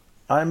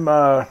 I'm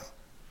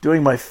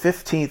doing my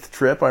 15th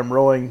trip. I'm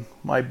rowing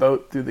my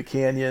boat through the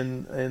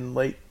canyon in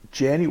late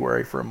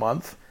January for a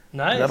month.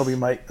 Nice. That'll be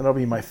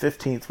my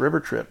 15th river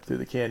trip through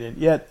the canyon.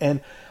 Yeah,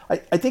 and I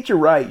think you're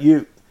right.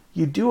 You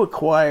do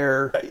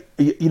acquire,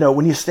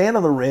 when you stand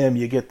on the rim,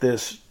 you get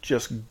this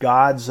just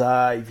God's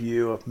eye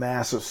view of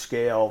massive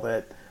scale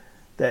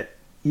that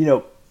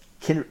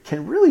can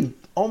really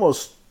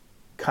almost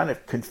kind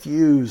of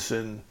confuse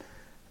and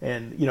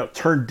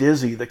turn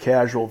dizzy the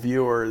casual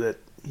viewer that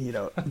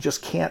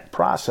just can't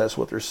process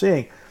what they're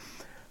seeing.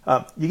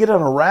 You get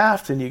on a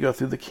raft and you go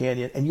through the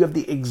canyon and you have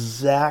the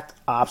exact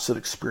opposite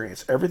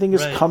experience. Everything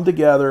has come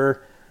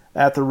together.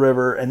 at the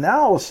river, and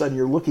now all of a sudden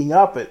you're looking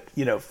up at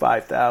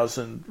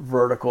 5,000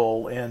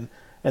 vertical, and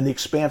the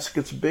expanse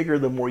gets bigger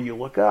the more you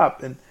look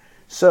up, and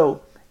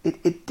so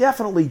it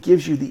definitely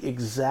gives you the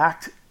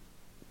exact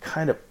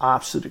kind of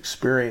opposite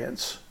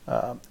experience,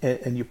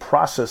 and you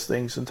process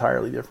things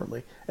entirely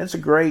differently. And it's a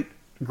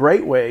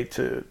great way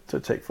to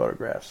take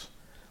photographs.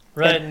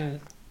 Right,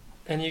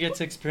 and you get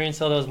to experience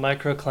all those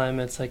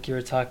microclimates like you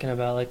were talking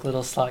about, like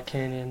little slot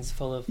canyons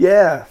full of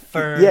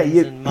ferns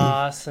and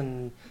moss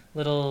and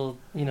little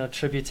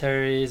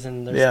tributaries,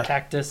 and there's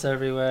cactus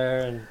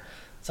everywhere, and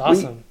it's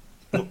awesome.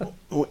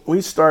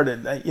 We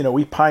started,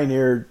 we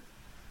pioneered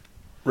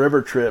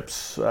river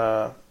trips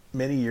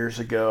many years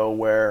ago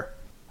where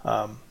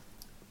the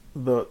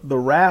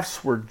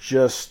rafts were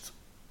just,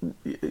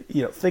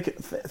 think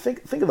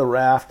of the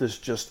raft as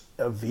just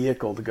a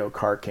vehicle to go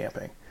car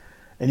camping,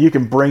 and you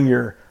can bring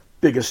your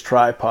biggest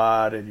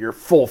tripod and your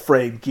full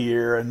frame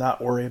gear and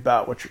not worry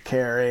about what you're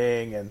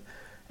carrying,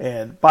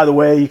 and by the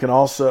way, you can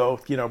also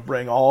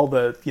bring all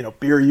the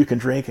beer you can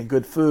drink and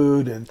good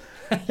food, and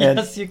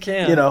yes, you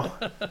can.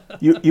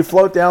 You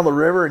float down the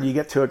river and you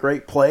get to a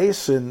great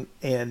place, and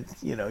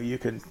you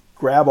can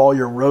grab all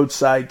your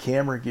roadside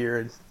camera gear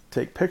and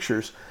take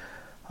pictures.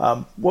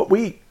 What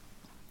we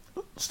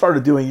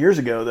started doing years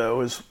ago,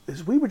 though, is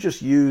we would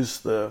just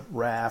use the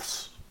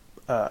rafts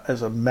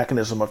as a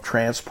mechanism of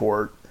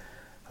transport,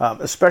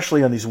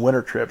 especially on these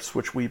winter trips,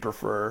 which we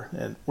prefer,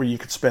 and where you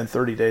could spend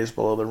 30 days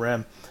below the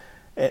rim.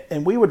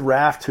 And we would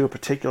raft to a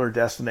particular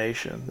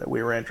destination that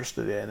we were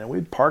interested in, and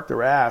we'd park the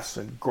rafts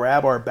and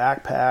grab our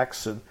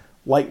backpacks and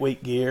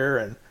lightweight gear,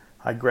 and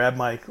I'd grab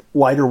my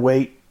lighter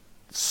weight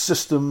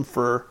system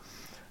for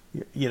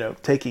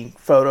taking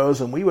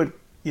photos, and we would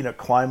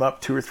climb up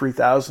 2,000 or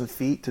 3,000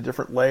 feet to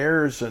different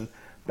layers and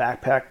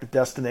backpack to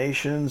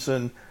destinations,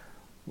 and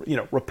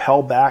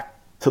rappel back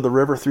to the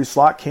river through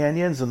slot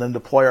canyons, and then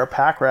deploy our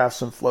pack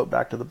rafts and float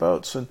back to the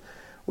boats. And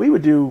we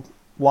would do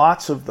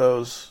lots of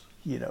those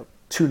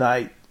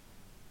 2-night,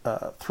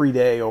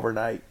 3-day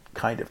overnight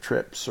kind of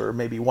trips, or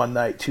maybe 1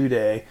 night,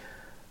 2-day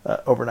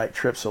overnight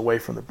trips away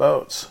from the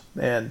boats.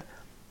 And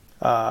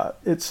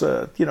it's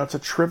a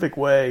terrific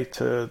way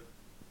to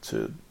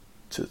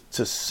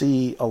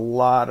see a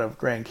lot of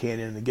Grand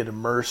Canyon and get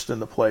immersed in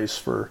the place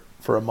for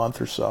a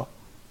month or so.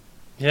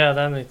 Yeah,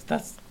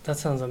 that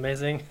sounds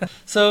amazing.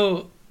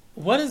 So,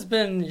 what has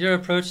been your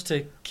approach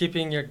to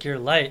keeping your gear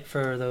light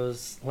for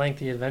those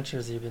lengthy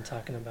adventures you've been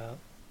talking about?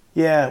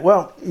 Yeah,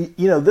 well,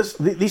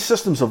 these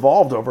systems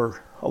evolved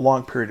over a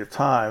long period of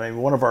time. I mean,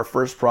 one of our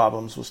first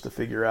problems was to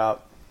figure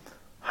out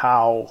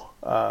how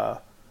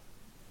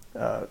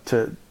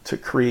to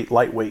create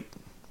lightweight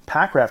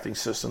pack rafting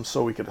systems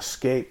so we could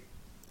escape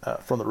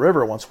from the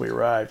river once we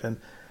arrived. And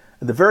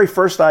the very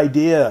first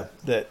idea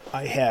that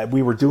I had,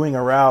 we were doing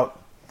a route,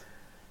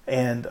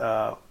 and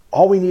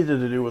all we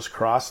needed to do was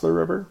cross the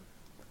river.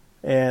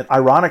 And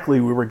ironically,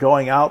 we were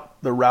going out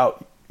the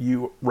route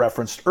you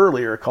referenced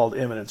earlier called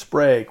Imminence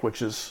Break,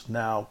 which is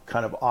now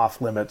kind of off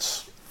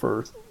limits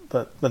for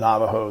the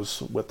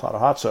Navajos with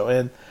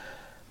Tatahatso.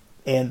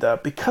 And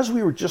because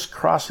we were just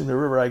crossing the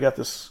river, I got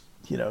this,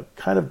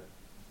 kind of,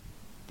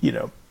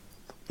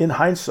 in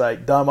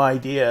hindsight, dumb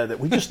idea that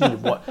we just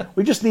needed one.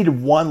 We just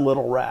needed one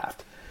little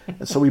raft,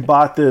 and so we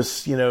bought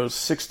this,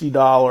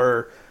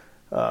 $60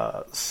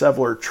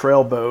 Sevler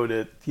trail boat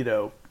at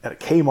a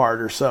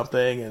Kmart or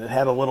something, and it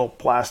had a little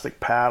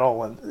plastic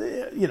paddle, and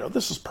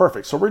this is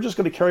perfect. So we're just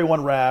going to carry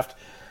one raft.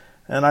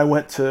 And I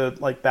went to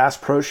like Bass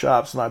Pro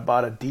Shops and I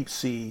bought a deep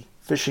sea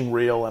fishing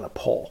reel and a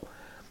pole,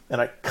 and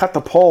I cut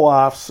the pole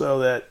off so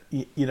that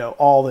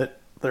all that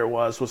there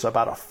was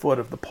about a foot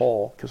of the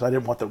pole, because I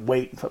didn't want the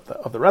weight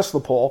of the rest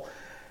of the pole.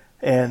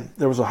 And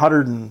there was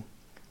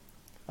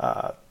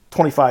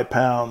 125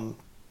 pound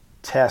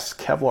Test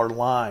Kevlar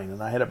line,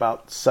 and I had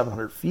about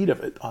 700 feet of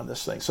it on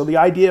this thing. So the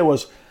idea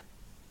was,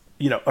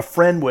 a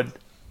friend would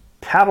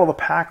paddle the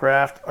pack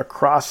raft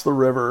across the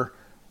river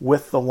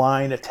with the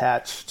line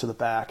attached to the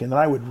back, and then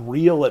I would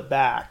reel it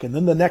back, and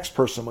then the next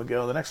person would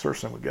go, and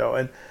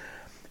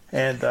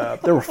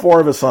there were 4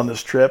 of us on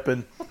this trip,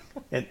 and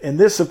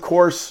this, of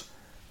course,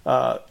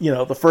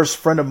 the first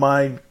friend of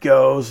mine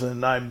goes,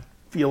 and I'm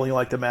feeling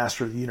like the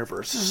master of the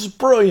universe. This is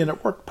brilliant.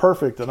 It worked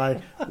perfect. And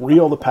I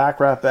reel the pack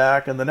raft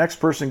back, and the next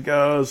person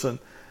goes, and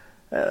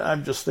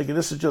I'm just thinking,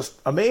 this is just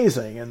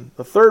amazing. And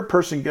the third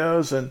person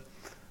goes and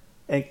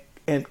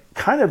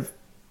kind of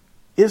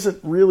isn't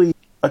really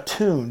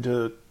attuned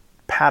to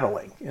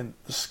paddling and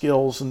the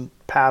skills and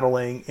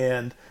paddling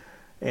and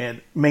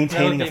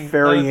maintaining a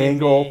ferry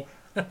angle.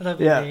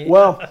 Yeah.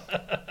 Well,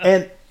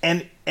 and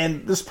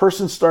this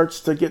person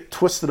starts to get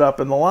twisted up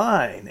in the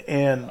line,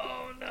 and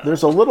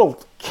there's a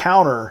little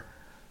counter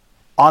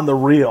on the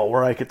reel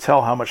where I could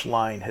tell how much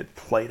line had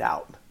played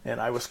out. And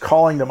I was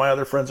calling to my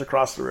other friends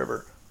across the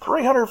river,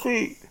 300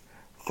 feet,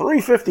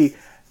 350,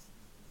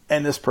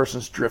 and this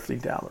person's drifting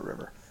down the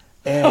river.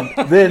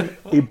 And then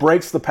he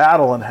breaks the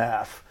paddle in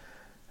half.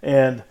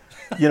 And,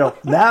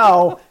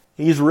 now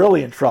he's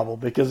really in trouble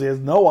because he has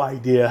no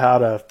idea how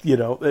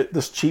to,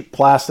 this cheap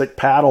plastic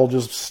paddle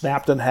just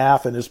snapped in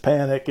half in his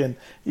panic, and,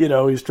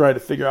 he's trying to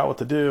figure out what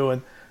to do.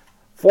 And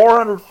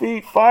 400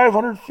 feet,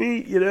 500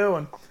 feet,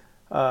 and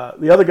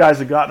the other guys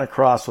had gotten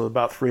across with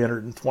about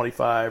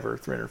 325 or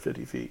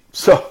 350 feet.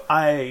 So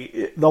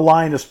the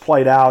line is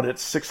played out at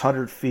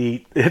 600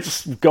 feet.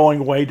 It's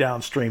going way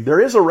downstream.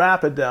 There is a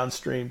rapid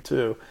downstream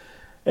too.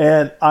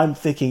 And I'm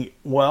thinking,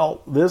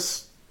 well,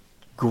 this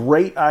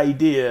great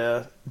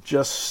idea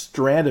just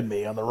stranded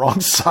me on the wrong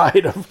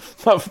side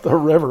of the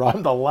river.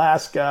 I'm the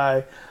last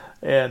guy,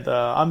 and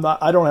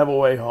I don't have a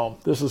way home.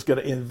 This is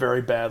going to end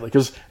very badly,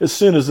 because as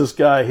soon as this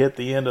guy hit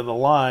the end of the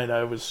line,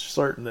 I was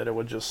certain that it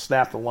would just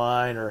snap the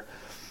line or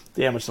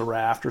damage the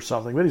raft or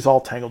something, but he's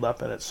all tangled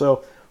up in it.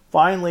 So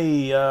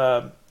finally,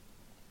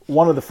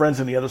 one of the friends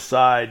on the other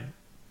side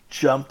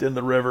jumped in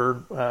the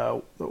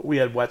river. We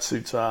had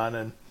wetsuits on,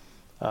 and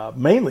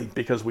mainly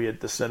because we had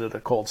descended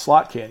a cold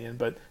slot canyon,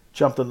 but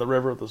jumped in the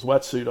river with his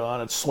wetsuit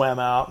on and swam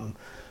out and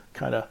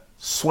kind of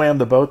swam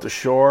the boat to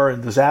shore,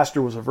 and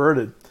disaster was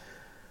averted.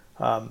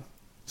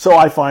 So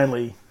I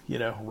finally,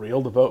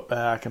 reeled the boat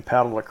back and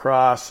paddled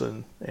across,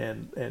 and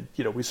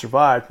we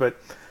survived.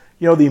 But,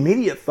 the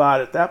immediate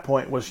thought at that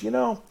point was,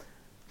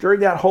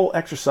 during that whole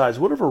exercise,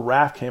 whatever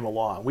raft came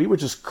along, we would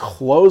just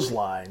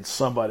clothesline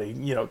somebody,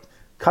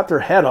 cut their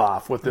head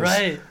off with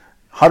this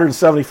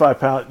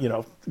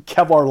 175-pound,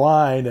 Kevlar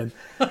line. And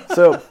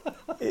so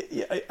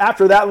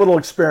after that little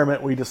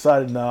experiment, we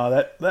decided,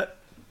 no,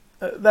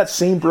 that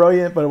seemed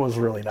brilliant, but it was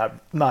really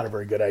not a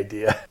very good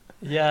idea.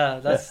 Yeah,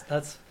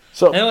 that's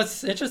so. And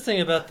what's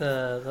interesting about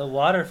the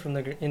water from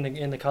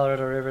in the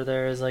Colorado River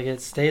there is, like,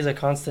 it stays a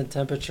constant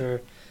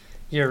temperature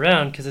year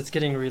round because it's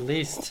getting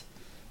released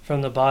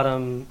from the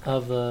bottom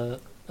of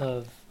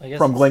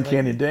from Glen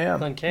Canyon Dam.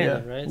 Glen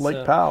Canyon, right?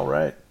 Lake Powell,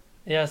 right?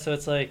 Yeah, so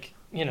it's like,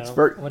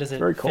 what is it?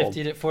 Very cold.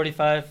 50 to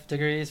 45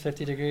 degrees,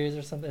 50 degrees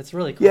or something. It's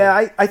really cold.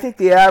 Yeah, I think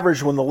the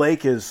average when the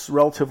lake is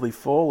relatively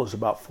full is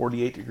about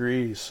 48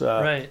 degrees.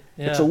 Right.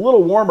 Yeah. It's a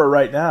little warmer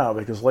right now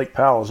because Lake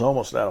Powell is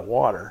almost out of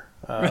water.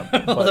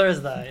 Well, there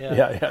is that.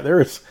 Yeah. Yeah.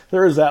 There is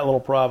that little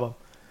problem.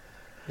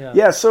 Yeah.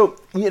 Yeah. So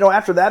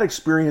after that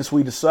experience,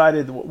 we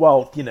decided,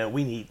 well,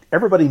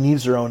 everybody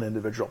needs their own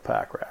individual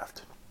pack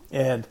raft,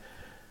 and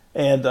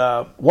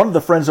one of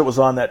the friends that was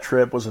on that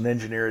trip was an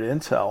engineer at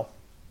Intel.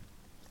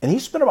 And he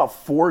spent about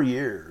 4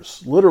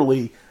 years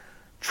literally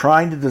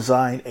trying to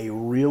design a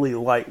really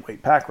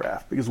lightweight pack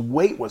raft, because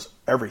weight was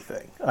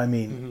everything. I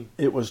mean,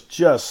 It was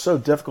just so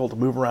difficult to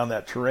move around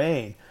that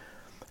terrain.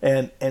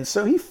 And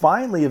so he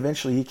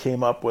eventually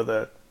came up with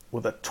a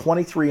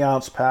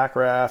 23-ounce pack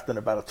raft and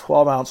about a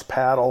 12-ounce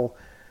paddle.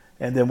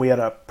 And then we had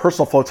a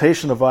personal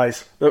flotation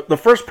device. The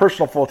first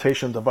personal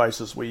flotation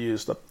devices we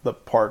used, the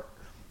part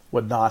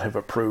would not have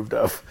approved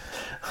of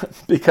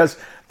because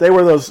they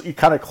were those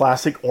kind of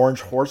classic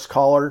orange horse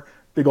collar,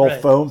 big old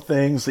foam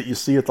things that you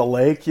see at the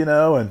lake, and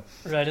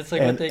right. It's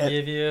like what they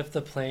give you if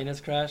the plane is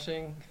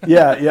crashing.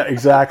 yeah,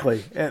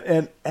 exactly.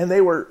 And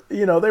they were,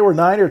 they were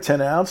 9 or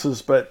 10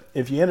 ounces, but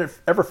if you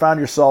ever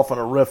found yourself in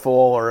a riffle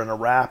or in a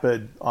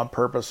rapid on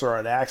purpose or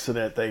an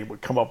accident, they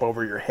would come up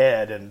over your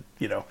head and,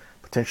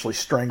 potentially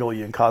strangle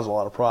you and cause a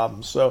lot of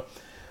problems. So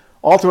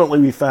ultimately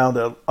we found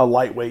a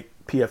lightweight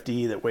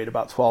PFD that weighed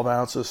about 12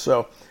 ounces.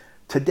 So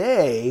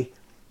today,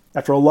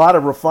 after a lot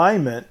of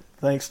refinement,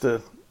 thanks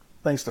to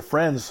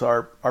friends,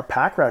 our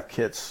pack raft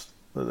kits,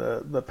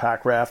 the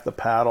pack raft, the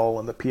paddle,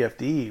 and the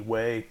PFD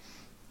weigh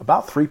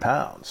about 3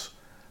 pounds.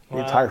 The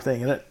entire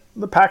thing. And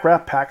the pack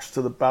raft packs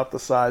to about the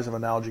size of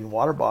an Nalgene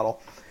water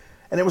bottle.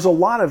 And it was a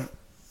lot of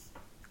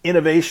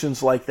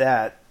innovations like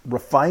that,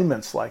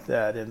 refinements like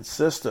that in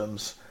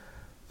systems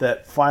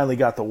that finally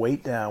got the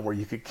weight down where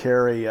you could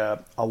carry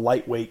a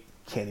lightweight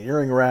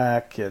canyoneering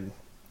rack and,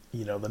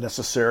 the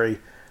necessary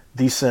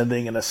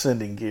descending and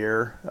ascending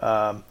gear.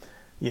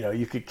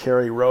 You could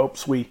carry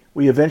ropes. We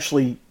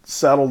eventually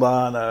settled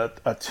on a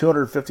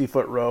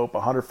 250-foot rope,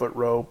 a 100-foot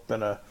rope,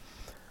 and a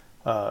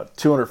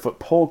 200-foot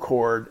pull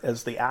cord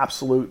as the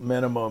absolute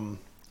minimum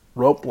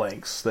rope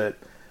lengths that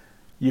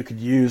you could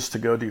use to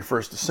go do your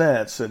first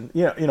descents. And,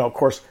 of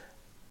course,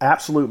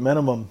 absolute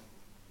minimum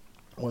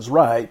was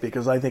right,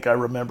 because I think I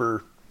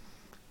remember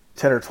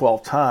 10 or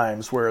 12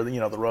 times where,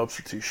 the ropes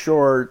are too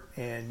short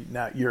and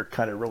now you're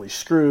kind of really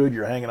screwed.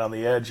 You're hanging on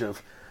the edge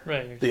of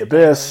the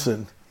abyss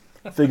and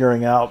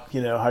figuring out,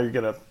 how you're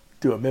going to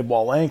do a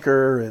mid-wall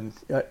anchor. And,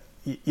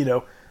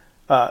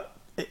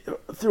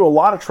 through a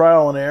lot of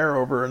trial and error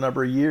over a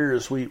number of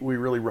years, we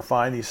really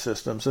refined these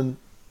systems. And,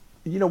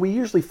 we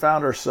usually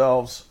found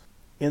ourselves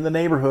in the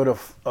neighborhood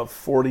of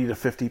 40 to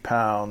 50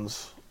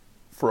 pounds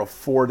for a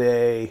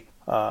 4-day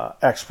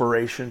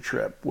exploration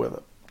trip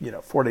with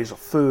 4 days of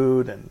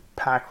food and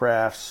pack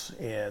rafts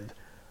and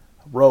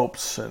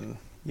ropes and,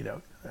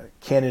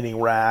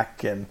 canyoning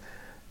rack and,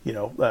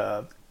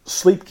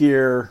 sleep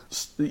gear,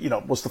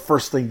 was the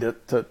first thing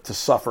to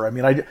suffer. I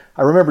mean,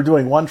 I remember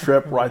doing one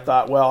trip where I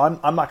thought, well,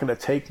 I'm not going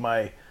to take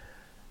my,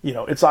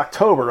 it's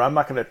October. I'm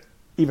not going to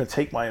even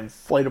take my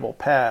inflatable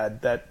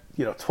pad. That,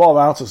 12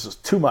 ounces is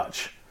too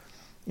much.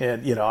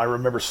 And, I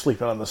remember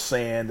sleeping on the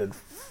sand and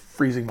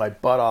freezing my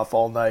butt off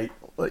all night,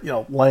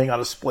 laying on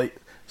a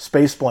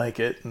space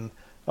blanket. And,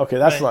 okay,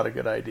 that's Right. not a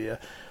good idea.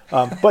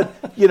 But,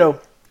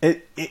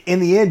 in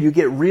the end, you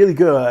get really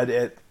good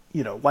at,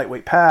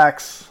 lightweight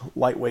packs,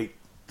 lightweight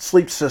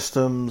sleep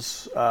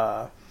systems,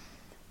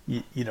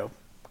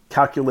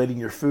 calculating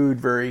your food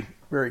very,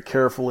 very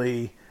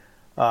carefully,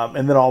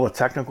 and then all the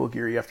technical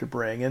gear you have to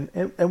bring.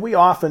 And we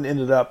often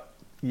ended up,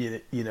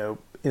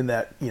 in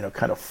that,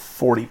 kind of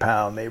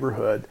 40-pound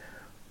neighborhood,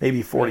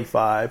 maybe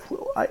 45.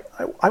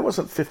 I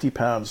wasn't 50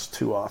 pounds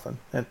too often.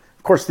 And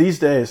of course, these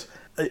days,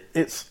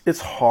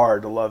 it's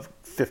hard to love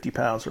 50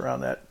 pounds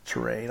around that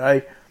terrain.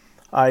 I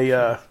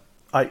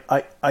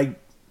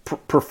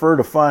prefer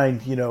to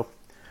find,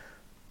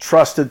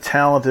 trusted,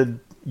 talented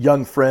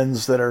young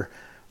friends that are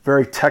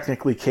very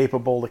technically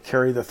capable to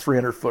carry the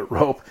 300-foot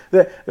rope.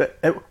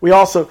 We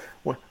also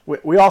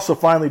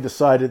finally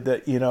decided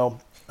that,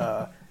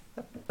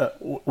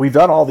 we've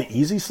done all the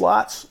easy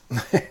slots,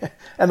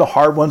 and the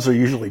hard ones are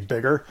usually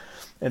bigger,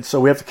 and so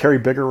we have to carry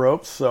bigger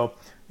ropes. So,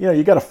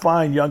 you got to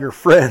find younger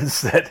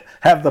friends that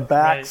have the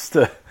backs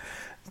Right.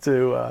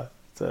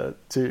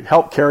 to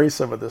help carry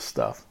some of this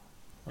stuff.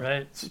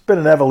 Right. It's been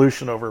an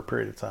evolution over a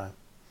period of time.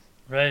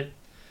 Right.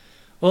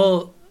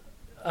 Well,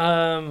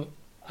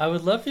 I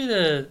would love for you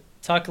to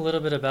talk a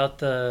little bit about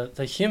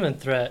the human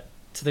threat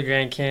to the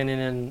Grand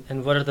Canyon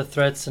and what are the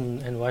threats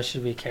and why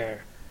should we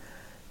care?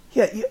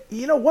 Yeah,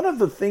 one of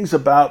the things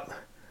about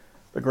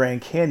the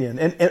Grand Canyon,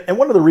 and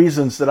one of the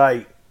reasons that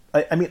I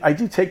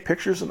do take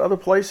pictures in other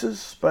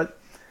places, but,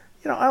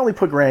 I only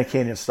put Grand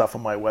Canyon stuff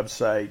on my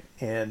website,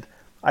 and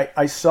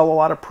I sell a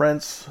lot of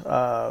prints.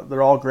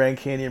 They're all Grand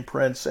Canyon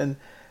prints, and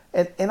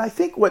I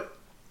think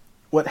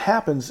what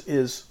happens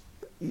is,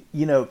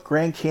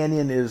 Grand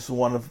Canyon is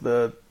one of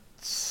the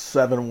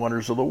 7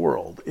 wonders of the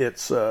world.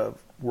 It's a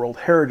World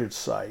Heritage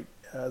Site.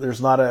 There's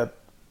not a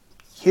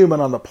human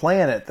on the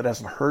planet that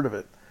hasn't heard of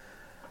it.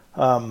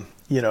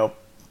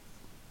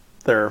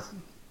 There are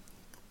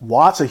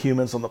lots of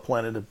humans on the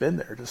planet have been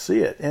there to see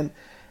it. And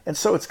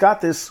so it's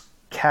got this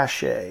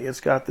cachet. It's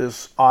got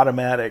this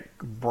automatic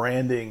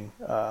branding.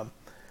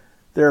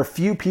 There are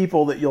few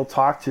people that you'll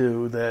talk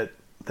to that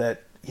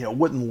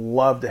wouldn't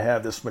love to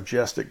have this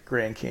majestic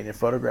Grand Canyon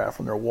photograph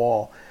on their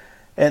wall.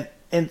 And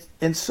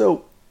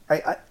so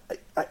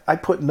I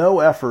put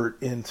no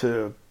effort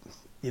into,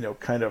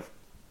 kind of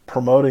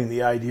promoting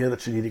the idea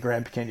that you need a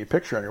Grand Canyon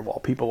picture on your wall.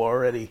 People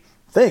already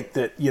think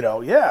that, if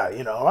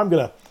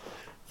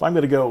I'm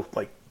gonna go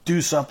like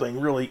do something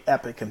really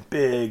epic and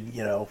big,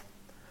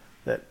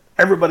 that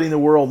everybody in the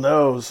world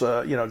knows,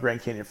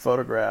 Grand Canyon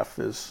photograph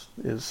is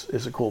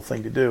a cool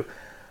thing to do.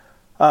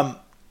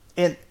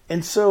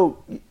 And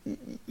so,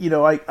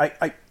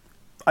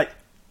 I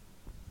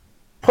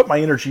put my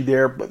energy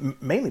there,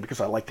 but mainly because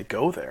I like to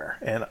go there,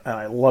 and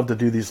I love to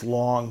do these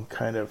long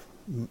kind of,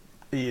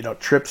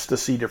 trips to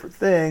see different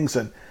things,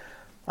 and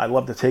I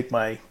love to take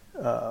my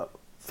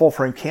full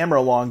frame camera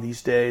along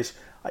these days.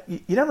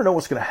 You never know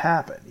what's going to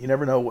happen. You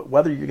never know what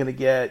weather you're going to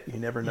get. You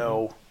never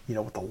know,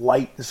 what the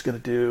light is going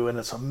to do, and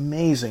it's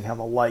amazing how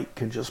the light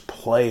can just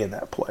play in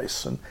that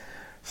place. And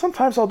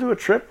sometimes I'll do a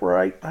trip where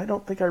I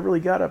don't think I really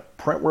got a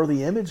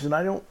print-worthy image, and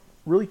I don't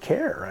really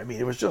care. I mean,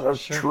 it was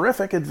just a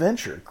terrific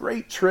adventure,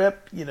 great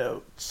trip,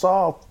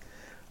 saw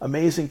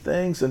amazing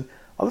things. And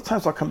other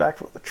times I'll come back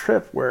from the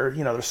trip where,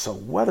 there's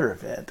some weather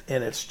event,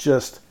 and it's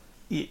just,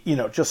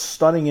 just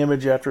stunning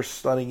image after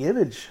stunning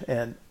image.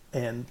 And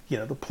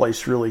the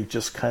place really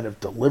just kind of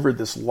delivered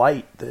this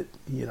light that,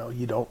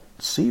 you don't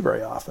see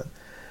very often.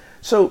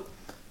 So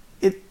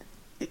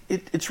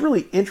it's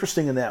really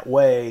interesting in that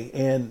way.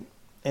 And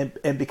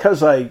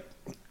because I,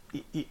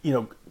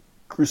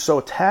 grew so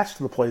attached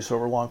to the place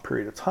over a long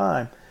period of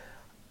time,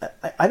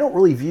 I don't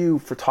really view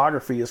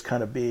photography as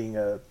kind of being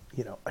a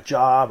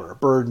job or a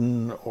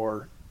burden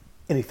or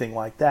anything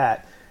like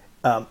that.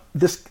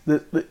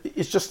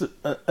 It's just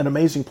an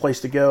amazing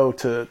place to go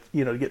to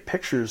get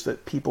pictures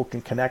that people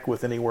can connect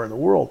with anywhere in the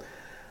world.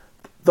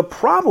 The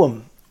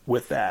problem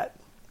with that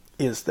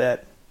is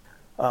that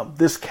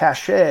this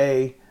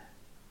cachet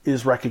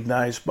is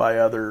recognized by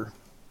other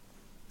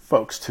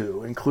folks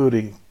too,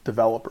 including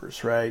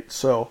developers, right?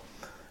 So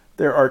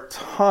there are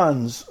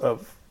tons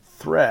of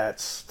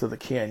threats to the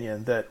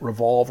canyon that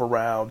revolve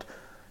around,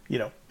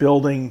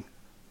 building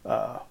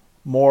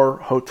more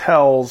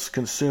hotels,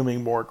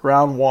 consuming more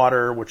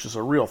groundwater, which is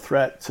a real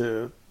threat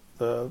to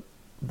the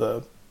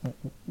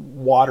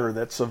water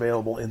that's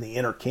available in the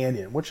inner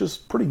canyon, which is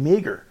pretty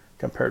meager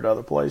compared to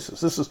other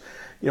places. This is,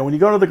 when you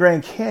go to the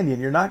Grand Canyon,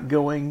 you're not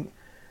going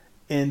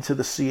into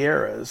the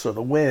Sierras or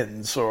the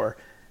Winds or,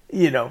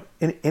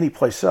 any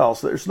place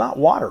else. There's not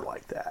water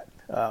like that.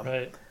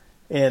 Right.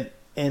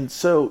 And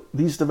so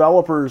these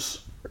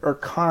developers are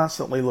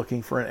constantly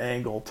looking for an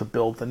angle to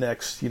build the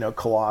next,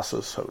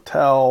 Colossus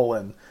hotel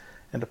and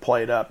to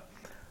play it up.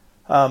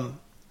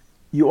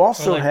 You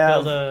also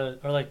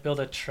build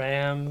a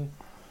tram.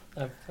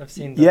 I've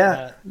seen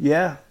that.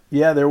 Yeah.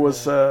 Yeah. There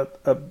was a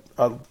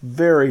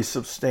very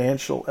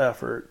substantial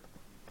effort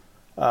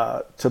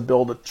to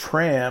build a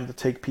tram to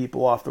take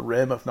people off the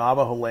rim of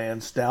Navajo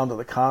lands down to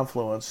the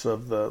confluence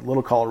of the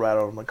Little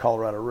Colorado and the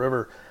Colorado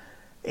River.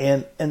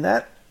 And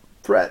that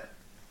threat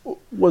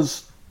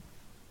was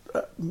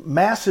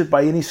massive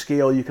by any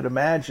scale you could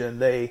imagine.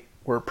 They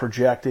were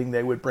projecting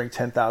they would bring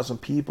 10,000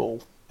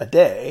 people a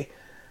day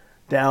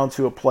down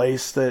to a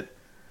place that,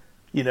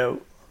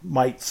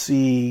 might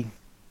see,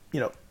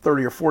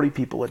 30 or 40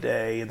 people a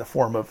day in the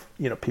form of,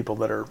 people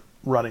that are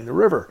running the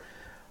river.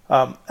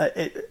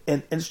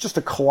 And it's just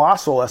a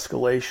colossal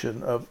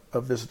escalation of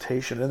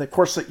visitation. And of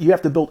course, you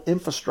have to build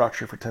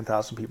infrastructure for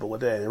 10,000 people a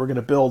day. They were going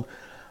to build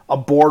a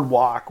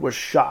boardwalk with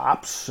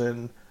shops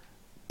and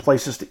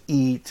places to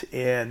eat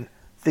and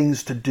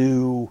things to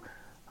do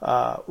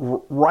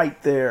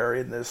right there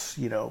in this,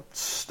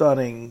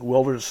 stunning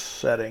wilderness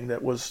setting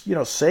that was,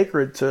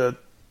 sacred to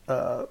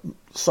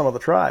some of the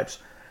tribes.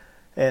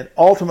 And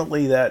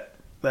ultimately that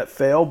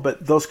failed,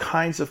 but those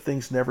kinds of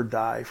things never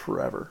die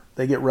forever.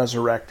 They get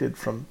resurrected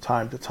from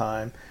time to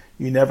time.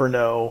 You never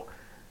know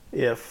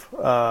if,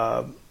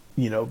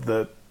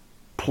 the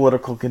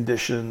political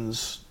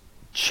conditions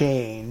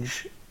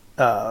change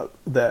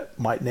that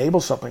might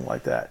enable something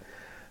like that.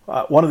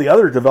 One of the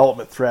other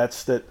development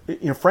threats that,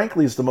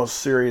 frankly, is the most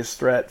serious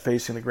threat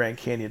facing the Grand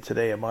Canyon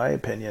today, in my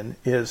opinion,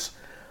 is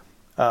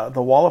the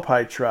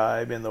Hualapai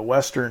tribe in the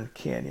Western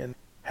Canyon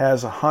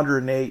has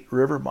 108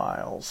 river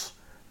miles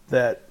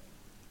that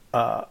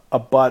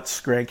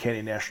abuts Grand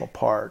Canyon National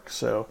Park.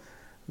 So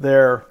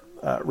their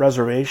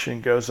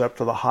reservation goes up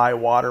to the high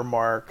water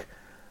mark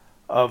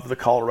of the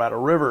Colorado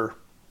River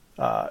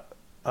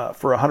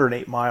for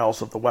 108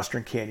 miles of the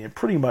Western Canyon,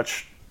 pretty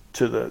much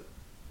to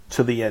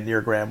the end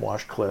near Grand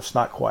Wash Cliffs,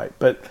 not quite.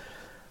 But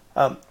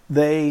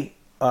they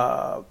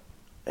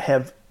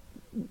have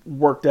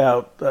worked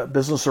out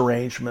business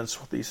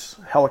arrangements with these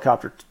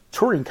helicopter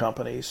touring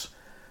companies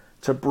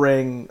to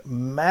bring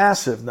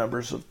massive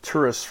numbers of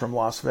tourists from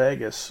Las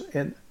Vegas.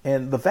 And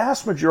the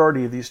vast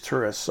majority of these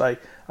tourists, I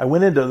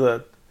went into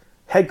the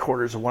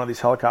headquarters of one of these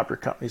helicopter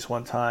companies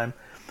one time,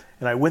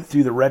 and I went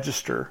through the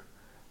register,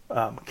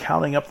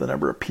 counting up the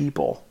number of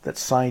people that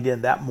signed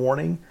in that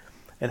morning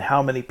and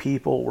how many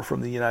people were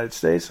from the United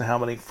States and how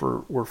many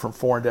were from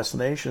foreign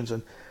destinations.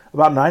 And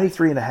about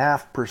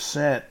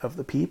 93.5% of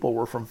the people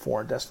were from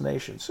foreign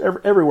destinations,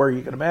 everywhere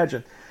you can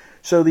imagine.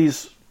 So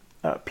these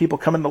people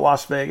come into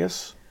Las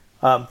Vegas.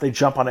 They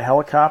jump on a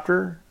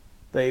helicopter.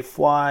 They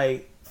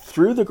fly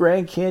through the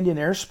Grand Canyon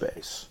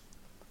airspace,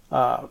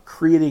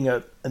 creating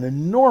an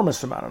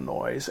enormous amount of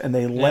noise, and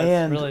they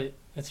land.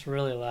 It's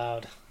really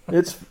loud.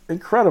 It's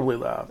incredibly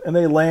loud, and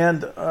they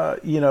land,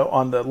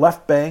 on the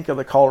left bank of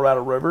the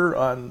Colorado River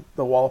on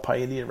the Hualapai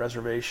Indian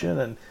Reservation,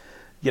 and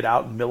get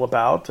out and mill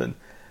about, and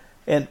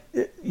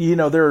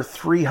there are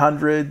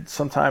 300,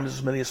 sometimes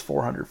as many as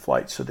 400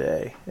 flights a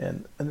day,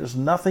 and there's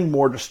nothing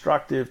more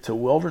destructive to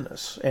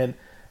wilderness, and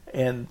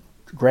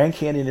Grand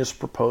Canyon is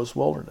proposed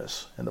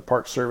wilderness, and the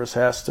Park Service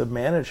has to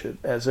manage it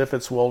as if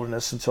it's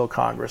wilderness until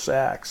Congress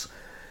acts.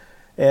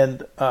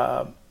 And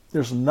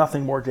there's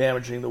nothing more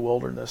damaging to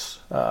wilderness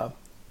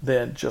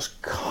than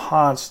just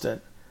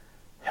constant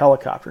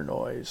helicopter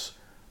noise,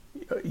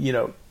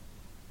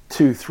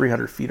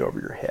 200-300 feet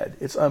over your head.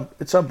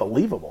 It's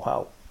unbelievable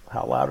how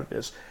loud it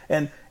is.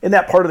 And in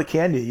that part of the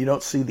canyon, you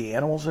don't see the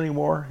animals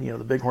anymore.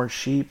 The bighorn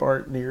sheep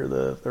aren't near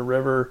the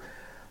river.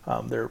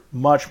 They're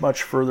much,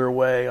 much further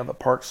away on the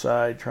park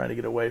side, trying to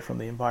get away from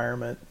the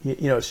environment.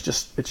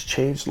 It's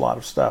changed a lot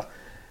of stuff.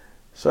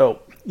 So,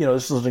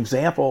 this is an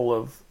example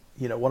of,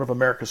 one of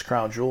America's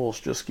crown jewels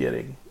just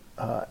getting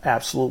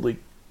absolutely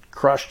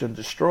crushed and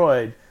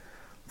destroyed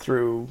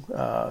through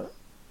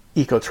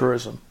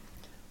ecotourism.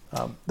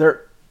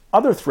 There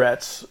other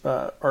threats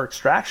are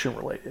extraction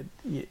related.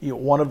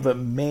 One of the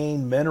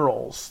main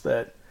minerals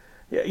that,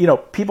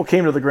 people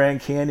came to the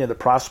Grand Canyon, the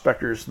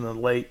prospectors in the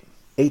late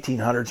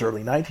 1800s,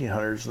 early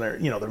 1900s,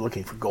 and they're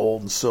looking for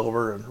gold and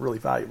silver and really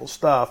valuable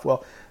stuff.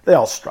 Well, they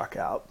all struck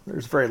out.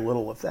 There's very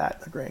little of that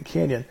in the Grand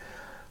Canyon.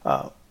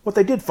 What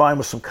they did find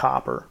was some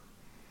copper,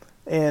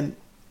 and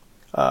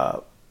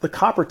the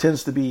copper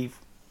tends to be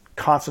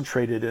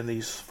concentrated in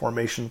these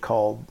formations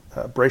called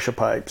breccia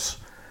pipes,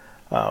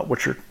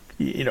 which are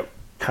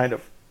kind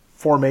of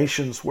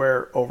formations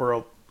where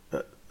over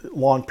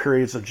long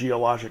periods of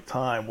geologic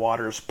time,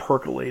 water is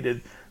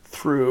percolated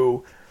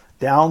through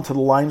down to the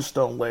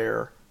limestone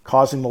layer,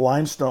 causing the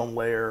limestone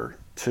layer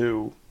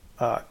to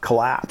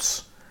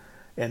collapse.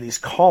 And these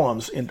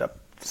columns end up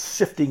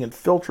sifting and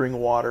filtering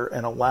water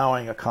and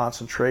allowing a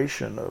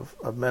concentration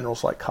of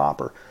minerals like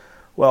copper.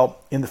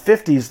 Well, in the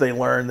 50s, they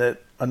learned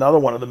that another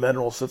one of the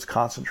minerals that's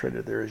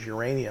concentrated there is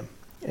uranium.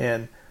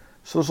 And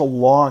so there's a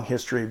long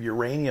history of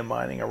uranium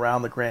mining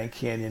around the Grand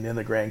Canyon, in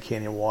the Grand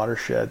Canyon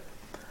watershed.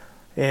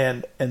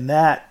 And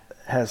that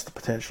has the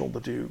potential to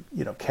do,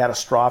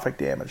 catastrophic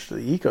damage to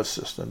the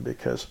ecosystem,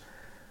 because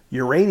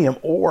uranium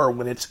ore,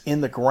 when it's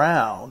in the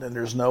ground and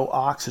there's no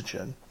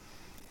oxygen,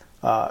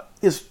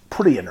 is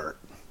pretty inert.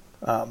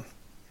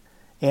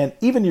 And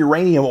even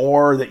uranium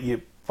ore that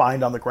you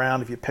find on the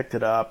ground, if you picked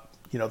it up,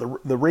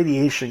 the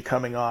radiation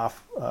coming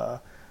off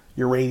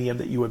uranium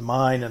that you would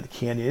mine in the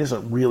canyon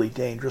isn't really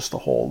dangerous to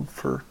hold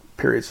for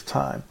periods of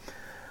time.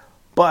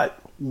 But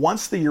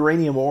once the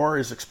uranium ore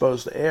is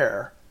exposed to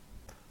air,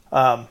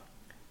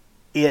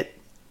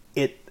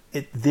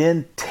 it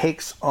then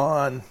takes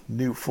on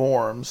new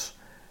forms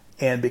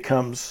and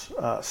becomes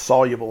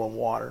soluble in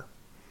water.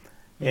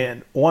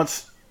 And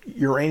once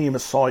uranium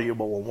is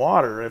soluble in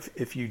water,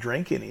 if you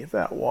drink any of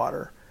that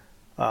water,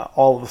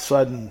 all of a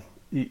sudden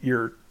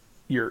you're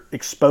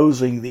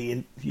exposing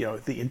the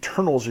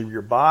internals of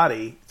your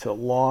body to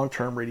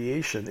long-term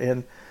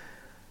radiation.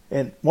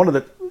 And one of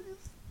the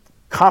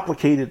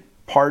complicated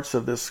parts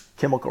of this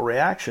chemical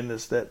reaction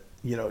is that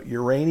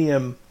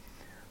uranium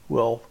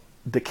will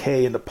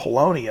decay into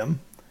polonium,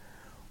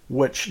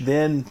 which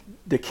then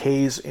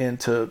decays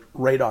into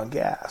radon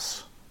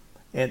gas.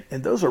 And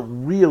those are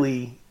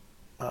really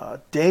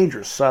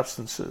dangerous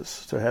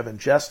substances to have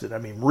ingested. I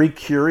mean, Marie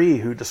Curie,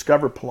 who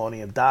discovered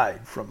polonium,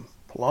 died from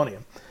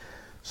polonium.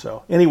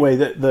 So anyway,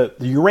 the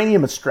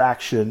uranium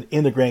extraction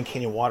in the Grand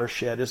Canyon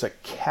watershed is a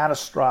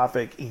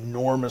catastrophic,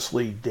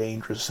 enormously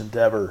dangerous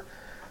endeavor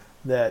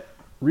that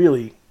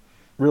really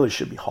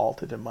should be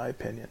halted, in my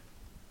opinion.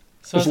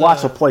 So there's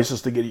lots of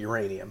places to get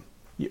uranium.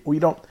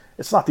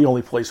 It's not the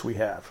only place we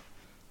have.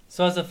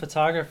 So as a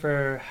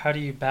photographer, how do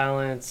you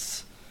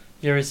balance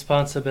your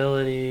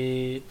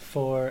responsibility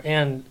for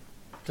and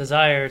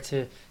desire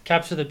to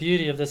capture the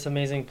beauty of this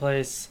amazing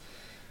place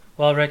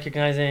while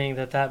recognizing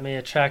that may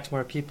attract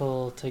more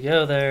people to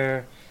go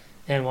there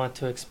and want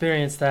to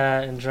experience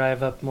that and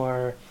drive up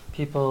more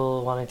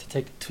people wanting to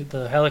take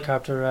the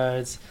helicopter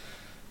rides?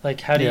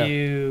 Like, how do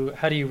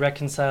you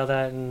reconcile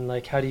that, and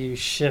like how do you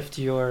shift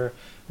your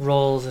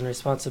roles and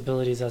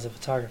responsibilities as a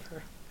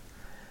photographer?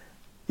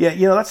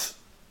 Yeah,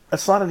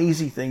 that's not an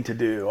easy thing to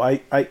do.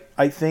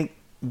 I think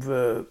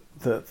the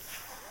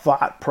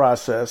thought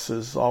process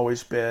has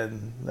always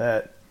been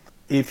that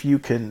if you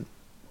can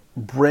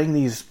bring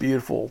these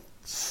beautiful,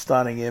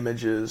 stunning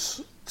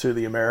images to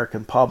the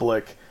American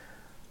public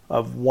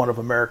of one of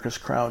America's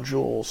crown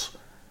jewels,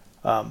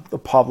 the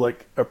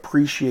public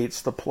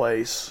appreciates the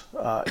place,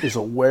 is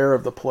aware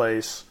of the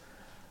place,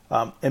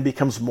 and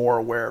becomes more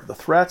aware of the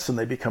threats, and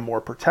they become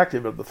more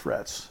protective of the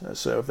threats.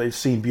 So if they've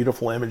seen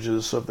beautiful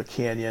images of the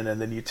canyon, and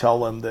then you tell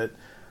them that,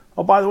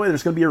 oh, by the way,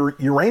 there's going to be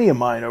a uranium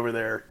mine over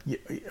there,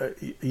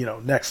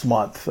 next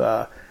month.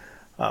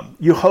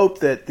 You hope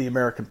that the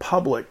American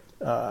public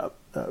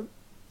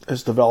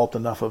has developed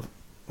enough of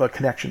a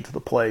connection to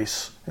the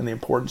place and the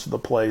importance of the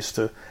place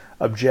to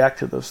object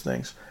to those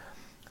things.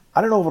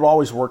 I don't know if it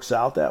always works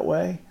out that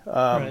way,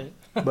 right.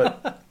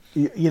 But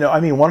I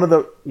mean, one of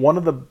the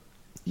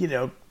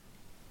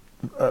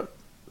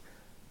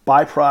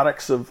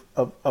byproducts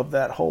of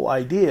that whole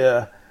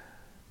idea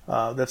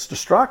that's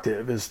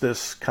destructive is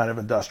this kind of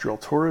industrial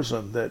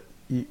tourism that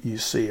you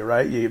see,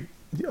 right? If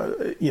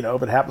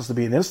it happens to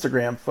be an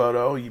Instagram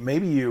photo,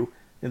 maybe you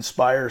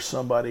inspire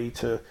somebody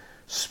to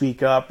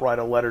speak up, write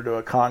a letter to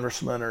a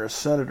congressman or a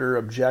senator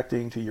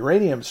objecting to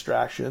uranium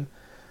extraction.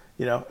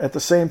 At the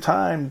same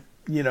time,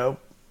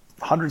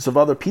 hundreds of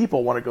other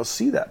people want to go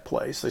see that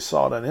place. They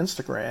saw it on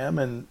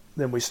Instagram, and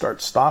then we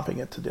start stomping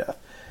it to death.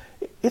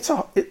 It's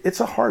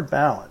a hard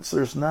balance.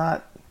 There's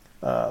not,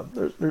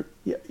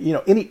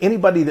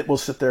 anybody that will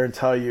sit there and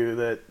tell you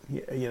that,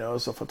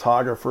 as a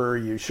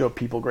photographer, you show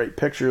people great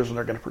pictures and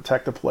they're going to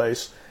protect the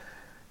place,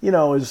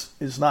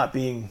 is not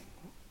being,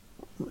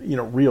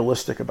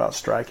 realistic about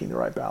striking the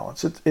right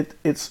balance.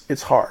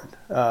 It's hard.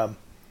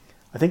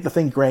 I think the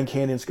thing Grand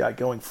Canyon's got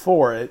going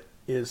for it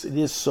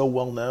is so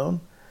well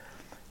known,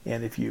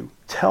 and if you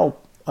tell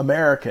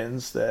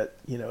Americans that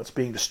it's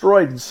being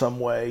destroyed in some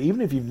way,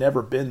 even if you've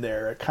never been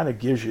there, it kind of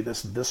gives you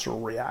this visceral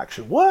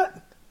reaction. What?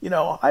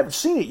 I haven't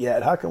seen it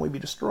yet. How can we be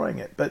destroying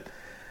it? But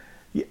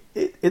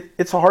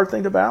it's a hard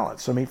thing to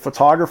balance. I mean,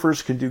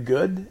 photographers can do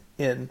good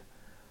in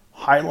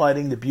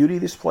highlighting the beauty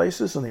of these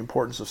places and the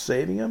importance of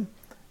saving them,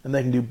 and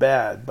they can do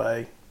bad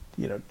by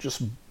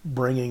just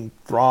bringing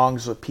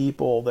throngs of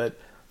people that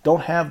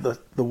don't have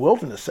the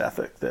wilderness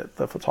ethic that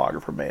the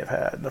photographer may have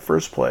had in the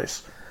first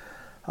place.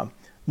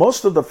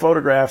 Most of the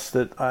photographs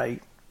that I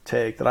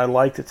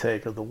like to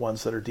take, are the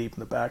ones that are deep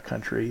in the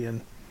backcountry,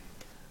 and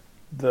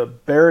the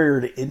barrier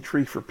to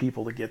entry for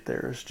people to get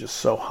there is just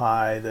so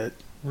high that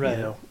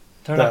right.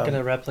 They're not going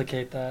to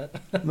replicate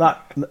that.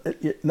 not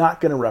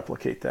going to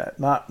replicate that.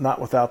 Not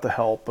without the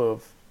help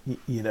of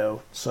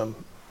some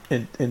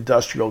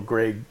industrial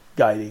grade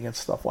guiding and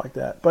stuff like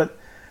that. But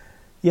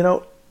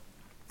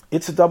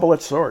it's a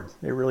double-edged sword.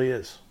 It really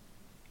is.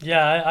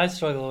 Yeah, I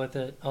struggle with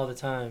it all the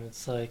time.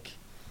 It's like,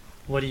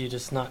 what do you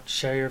just not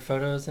share your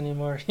photos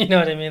anymore? You know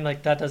what I mean?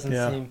 Like, that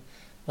doesn't seem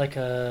like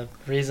a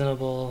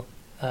reasonable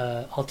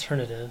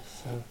alternative.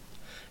 So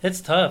it's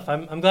tough.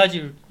 I'm glad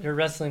you're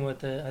wrestling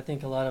with it. I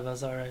think a lot of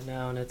us are right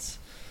now, and it's.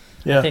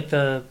 Yeah. I think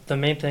the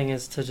main thing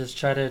is to just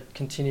try to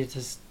continue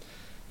to,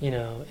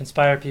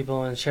 inspire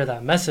people and share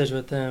that message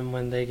with them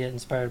when they get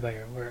inspired by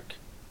your work.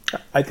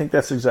 I think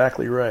that's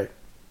exactly right.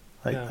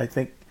 I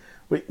think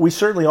we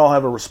certainly all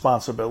have a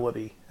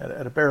responsibility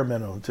at a bare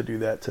minimum to do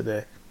that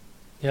today.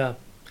 Yeah.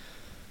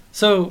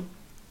 So,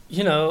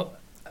 you know,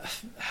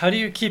 how do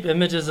you keep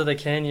images of the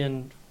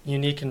canyon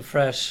unique and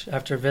fresh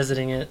after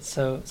visiting it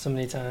so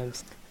many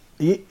times?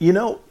 You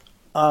know,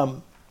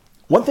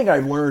 one thing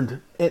I've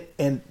learned,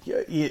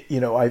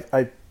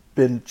 I've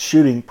been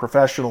shooting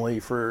professionally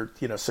for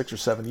 6 or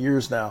 7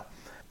 years now.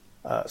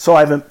 So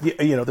I've been,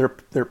 there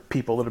are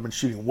people that have been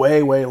shooting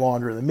way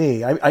longer than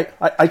me.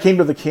 I came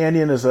to the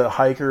canyon as a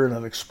hiker and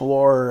an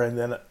explorer, and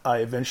then I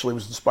eventually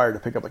was inspired to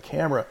pick up a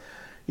camera.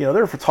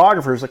 There are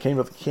photographers that came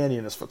to the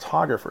canyon as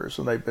photographers,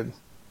 and they've been,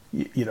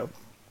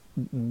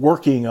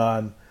 working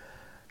on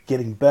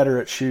getting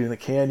better at shooting the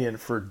canyon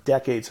for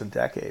decades and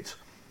decades.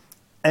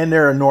 And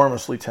they're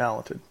enormously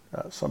talented.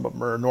 Some of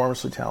them are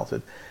enormously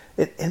talented.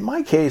 In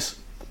my case,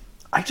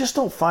 I just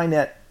don't find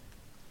that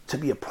to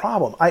be a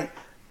problem. I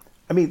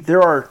mean,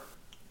 there are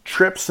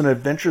trips and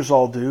adventures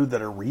I'll do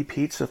that are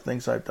repeats of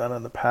things I've done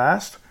in the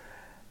past.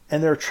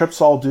 And there are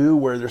trips I'll do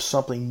where there's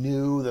something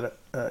new that,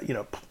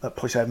 a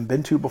place I haven't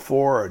been to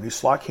before, or a new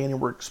slot canyon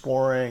we're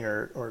exploring,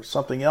 or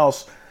something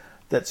else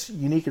that's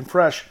unique and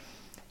fresh.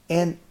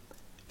 And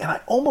I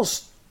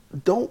almost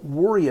don't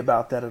worry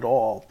about that at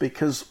all,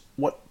 because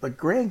what the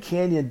Grand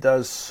Canyon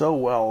does so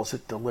well is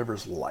it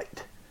delivers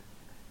light.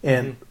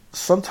 And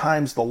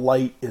sometimes the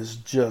light is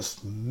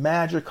just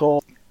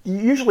magical.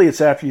 Usually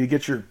it's after you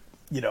get your,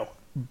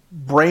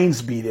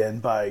 brains beat in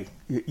by,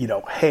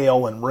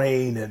 hail and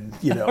rain and,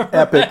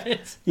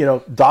 epic,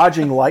 Right.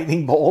 dodging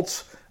lightning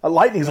bolts.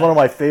 Lightning is one of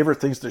my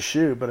favorite things to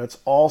shoot, but it's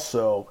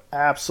also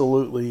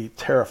absolutely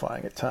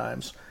terrifying at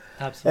times.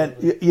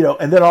 Absolutely.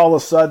 And then all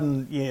of a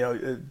sudden,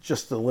 it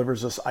just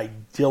delivers this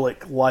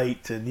idyllic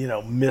light and,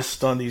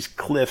 mist on these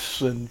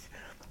cliffs and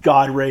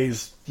God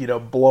rays,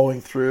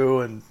 blowing through,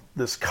 and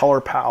this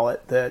color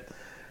palette that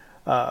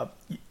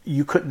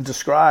you couldn't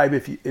describe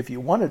if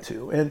you wanted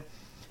to. And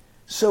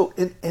so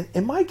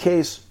in my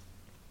case,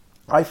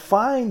 I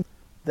find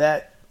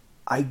that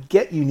I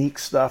get unique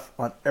stuff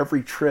on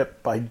every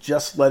trip by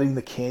just letting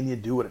the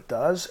canyon do what it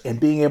does and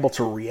being able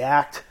to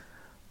react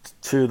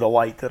to the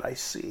light that I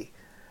see.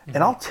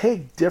 And I'll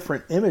take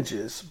different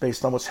images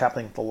based on what's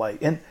happening with the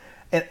light. And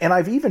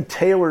I've even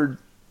tailored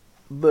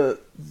the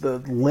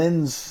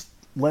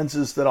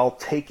lenses that I'll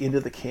take into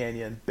the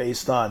canyon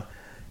based on,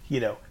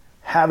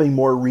 having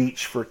more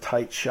reach for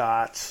tight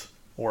shots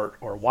or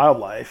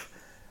wildlife,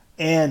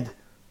 and,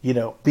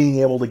 being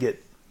able to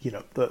get,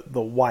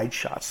 the wide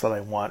shots that I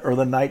want, or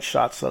the night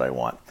shots that I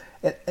want.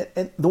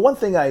 And the one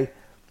thing I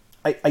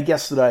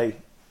guess that I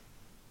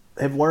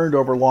have learned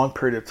over a long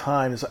period of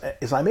time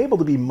is I'm able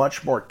to be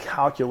much more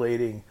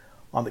calculating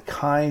on the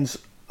kinds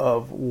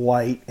of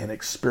light and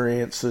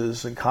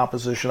experiences and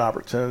composition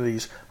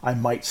opportunities I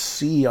might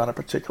see on a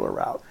particular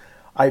route.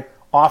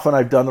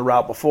 I've done the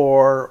route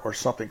before, or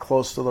something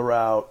close to the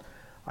route.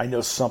 I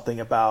know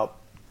something about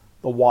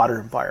the water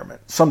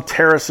environment. Some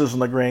terraces in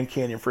the Grand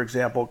Canyon, for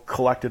example,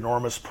 collect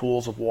enormous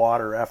pools of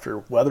water after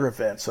weather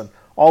events, and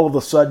all of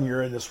a sudden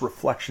you're in this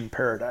reflection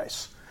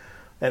paradise.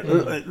 And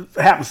it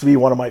happens to be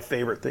one of my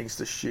favorite things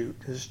to shoot,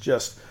 is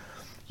just,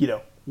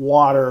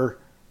 water,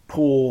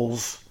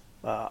 pools,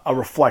 a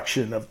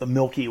reflection of the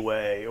Milky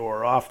Way,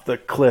 or off the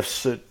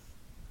cliffs at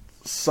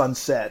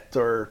sunset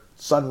or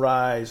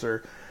sunrise,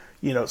 or,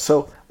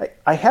 so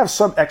I have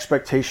some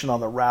expectation on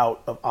the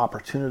route of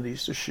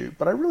opportunities to shoot,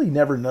 but I really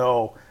never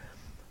know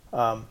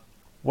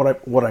what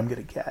I'm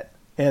going to get.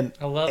 And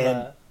I love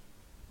that.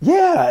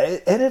 Yeah,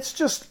 and it's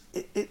just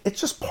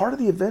part of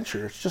the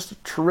adventure. It's just a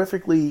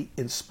terrifically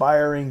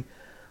inspiring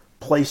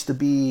place to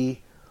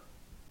be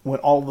when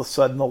all of a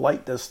sudden the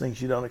light does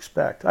things you don't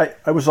expect.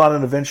 I was on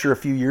an adventure a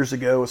few years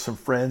ago with some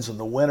friends in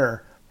the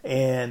winter,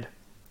 and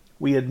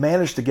we had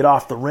managed to get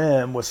off the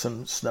rim with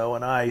some snow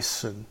and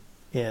ice, and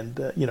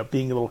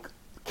being a little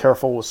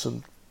careful with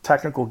some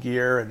technical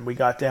gear, and we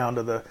got down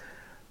to the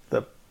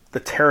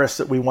terrace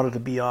that we wanted to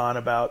be on,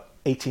 about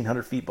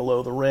 1,800 feet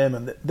below the rim,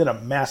 and then a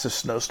massive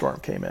snowstorm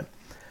came in.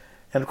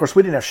 And of course,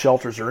 we didn't have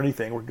shelters or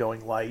anything. We're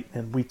going light,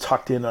 and we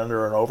tucked in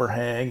under an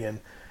overhang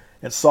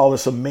and saw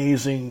this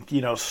amazing,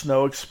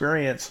 snow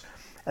experience.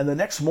 And the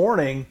next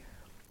morning,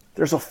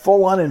 there's a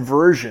full-on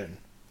inversion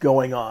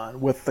going on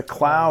with the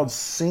clouds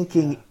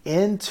sinking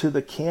into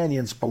the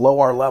canyons below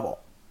our level.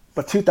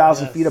 But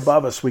 2,000 feet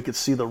above us, we could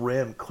see the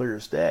rim clear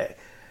as day.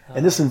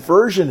 And this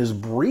inversion is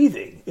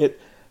breathing.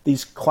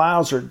 These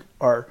clouds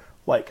are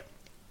like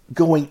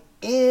going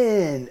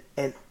in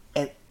and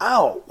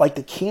out, like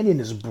the canyon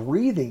is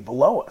breathing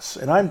below us.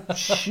 And I'm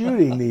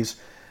shooting these,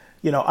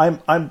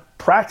 I'm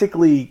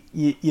practically,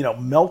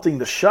 melting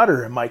the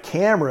shutter in my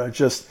camera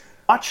just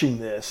watching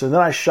this. And then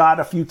I shot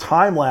a few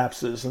time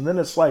lapses, and then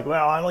it's like,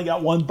 well, I only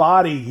got one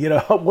body,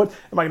 what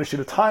am I going to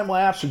shoot, a time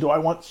lapse, or do I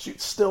want to shoot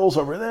stills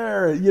over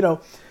there?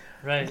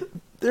 Right.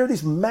 There are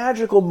these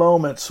magical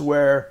moments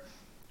where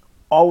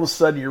all of a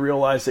sudden you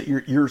realize that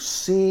you're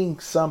seeing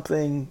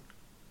something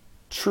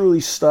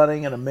truly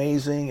stunning and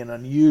amazing and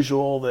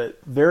unusual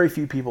that very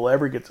few people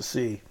ever get to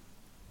see.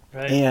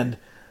 Right. And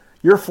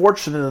you're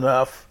fortunate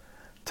enough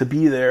to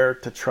be there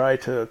to try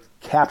to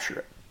capture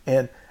it.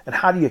 And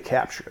how do you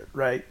capture it,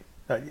 right?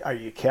 Are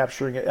you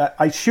capturing it?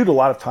 I shoot a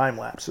lot of time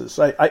lapses.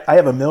 I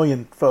have 1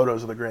 million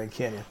photos of the Grand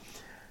Canyon,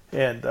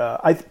 and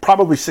I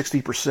probably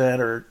 60%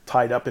 are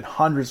tied up in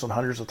hundreds and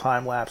hundreds of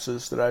time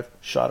lapses that I've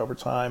shot over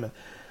time. And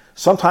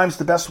sometimes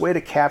the best way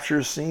to capture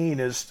a scene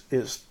is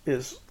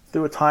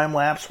through a time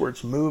lapse where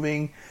it's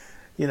moving.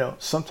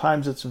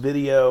 Sometimes it's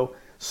video.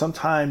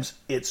 Sometimes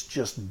it's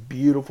just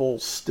beautiful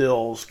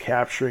stills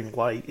capturing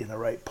light in the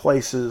right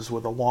places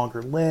with a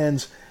longer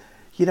lens.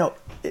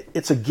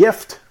 It's a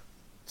gift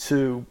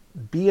to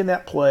be in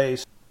that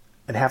place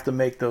and have to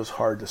make those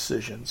hard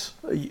decisions.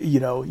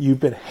 You've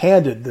been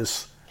handed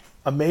this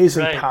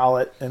amazing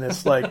palette, and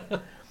it's like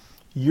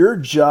your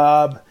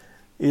job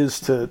is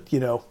to,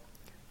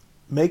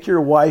 make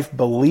your wife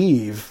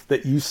believe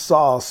that you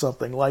saw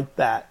something like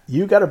that.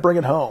 You got to bring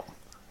it home.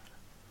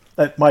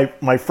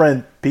 My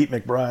friend Pete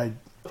McBride,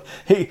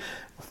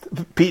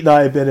 Pete and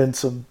I have been in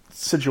some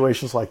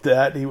situations like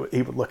that. And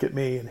he would look at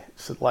me and he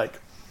said,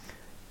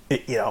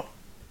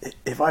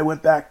 if I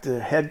went back to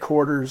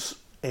headquarters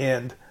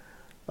and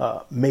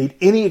made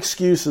any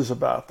excuses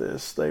about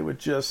this, they would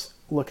just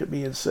look at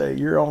me and say,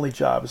 your only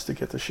job is to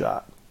get the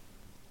shot.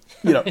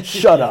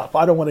 Shut up.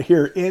 I don't want to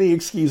hear any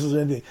excuses,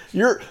 anything.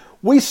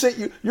 We sent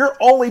you, your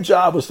only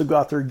job was to go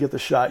out there and get the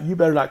shot. You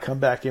better not come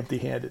back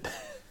empty-handed.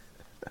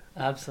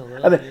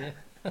 Absolutely.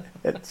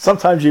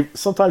 Sometimes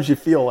you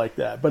feel like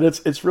that, but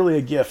it's really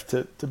a gift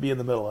to be in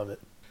the middle of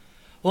it.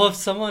 Well, if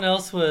someone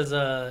else was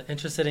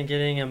interested in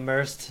getting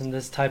immersed in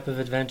this type of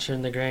adventure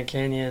in the Grand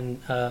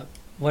Canyon,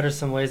 what are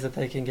some ways that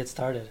they can get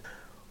started?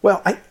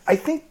 Well, I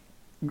think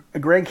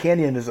Grand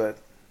Canyon as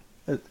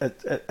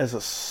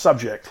a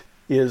subject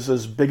is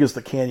as big as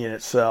the canyon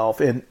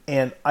itself,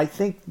 and I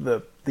think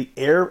the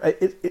air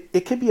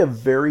it can be a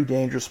very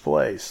dangerous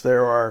place.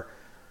 There are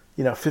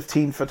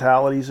 15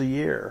 fatalities a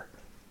year.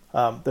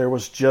 There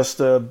was just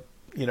a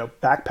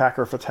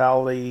backpacker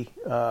fatality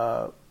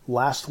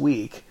last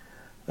week.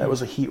 That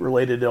was a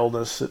heat-related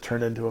illness that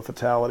turned into a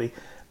fatality.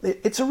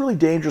 It's a really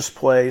dangerous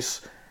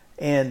place,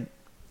 and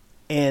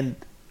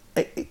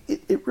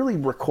it really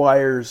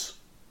requires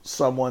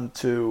someone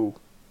to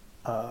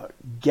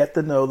get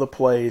to know the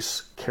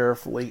place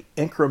carefully,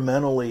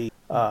 incrementally,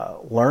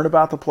 learn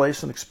about the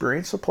place and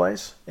experience the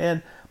place.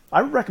 And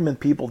I would recommend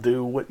people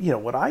do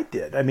what I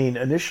did. I mean,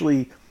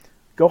 initially,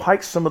 go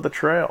hike some of the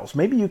trails.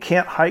 Maybe you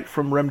can't hike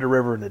from rim to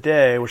river in a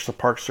day, which the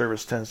Park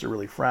Service tends to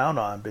really frown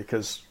on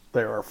because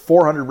there are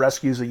 400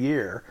 rescues a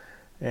year,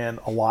 and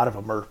a lot of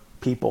them are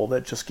people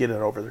that just get it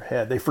over their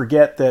head. They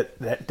forget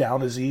that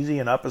down is easy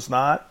and up is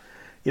not.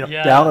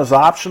 Down is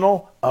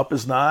optional, up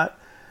is not.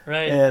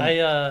 Right. And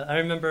I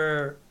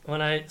remember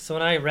when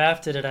I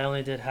rafted it, I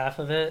only did half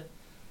of it,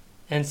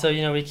 and so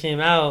we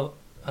came out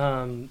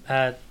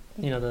at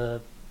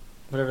the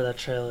whatever that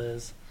trail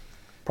is.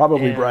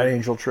 Probably Bright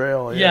Angel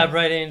Trail. Yeah,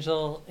 Bright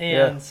Angel,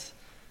 and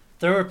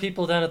there were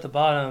people down at the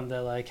bottom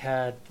that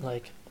had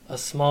a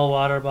small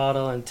water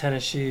bottle and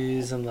tennis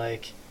shoes and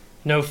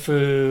no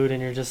food,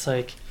 and you're just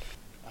like,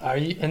 are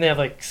you? And they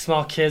have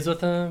small kids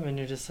with them, and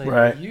you're just like,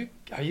 right.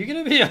 Are you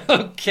gonna be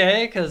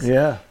okay? Because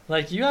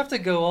you have to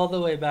go all the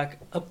way back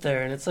up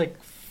there, and it's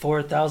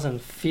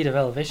 4,000 feet of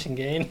elevation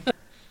gain.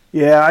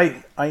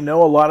 Yeah, I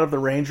know a lot of the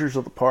rangers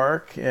of the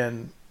park,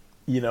 and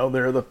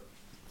they're the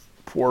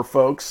poor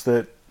folks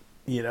that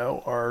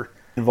are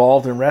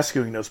involved in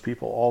rescuing those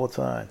people all the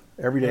time,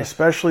 every day,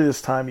 especially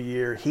this time of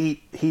year.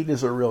 Heat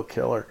is a real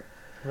killer.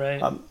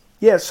 Right.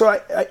 So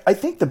I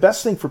think the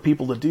best thing for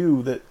people to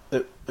do that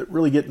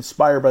really get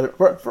inspired by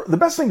the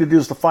best thing to do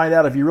is to find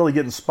out if you really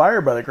get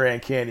inspired by the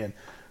Grand Canyon.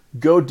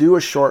 Go do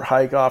a short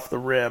hike off the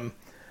rim,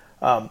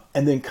 and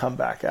then come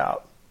back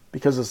out,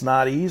 because it's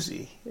not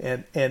easy.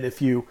 And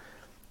if you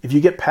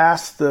get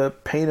past the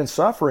pain and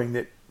suffering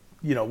that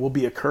will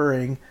be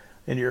occurring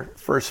in your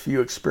first few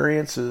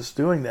experiences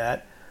doing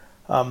that,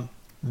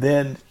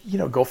 then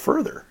go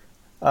further.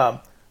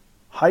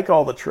 Hike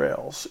all the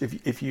trails.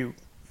 If you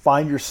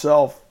find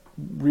yourself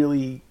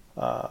really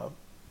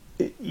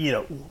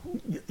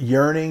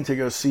yearning to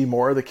go see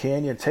more of the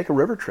canyon, take a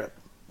river trip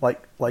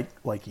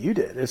like you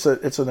did. It's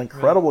an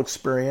incredible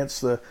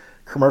experience. The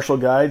commercial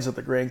guides at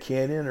the Grand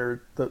Canyon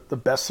are the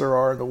best there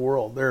are in the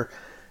world. They're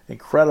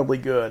incredibly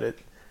good at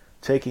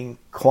taking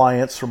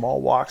clients from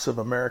all walks of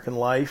American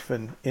life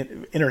and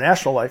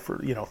international life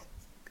for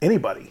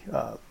anybody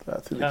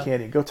through the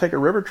canyon. Go take a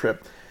river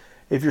trip.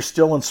 If you're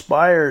still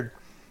inspired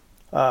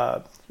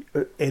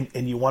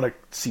and you want to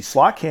see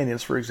slot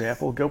canyons, for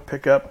example, go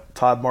pick up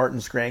Todd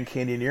Martin's Grand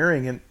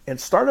Canyoneering and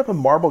start up in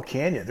Marble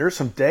Canyon. There's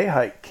some day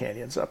hike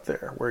canyons up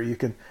there where you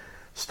can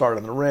start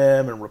on the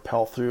rim and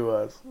rappel through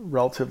a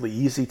relatively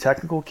easy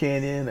technical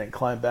canyon and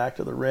climb back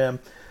to the rim.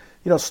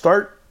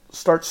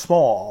 Start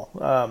small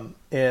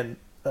and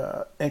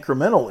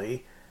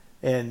incrementally,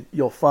 and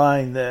you'll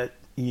find that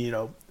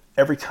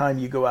every time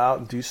you go out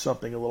and do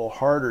something a little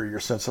harder, your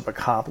sense of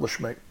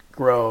accomplishment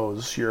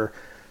grows, your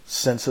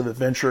sense of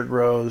adventure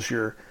grows,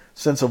 your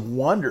sense of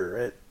wonder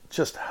at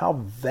just how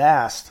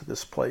vast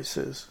this place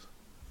is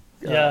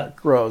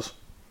grows.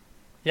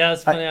 Yeah,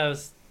 it's funny. I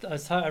was I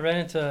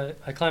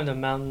climbed a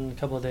mountain a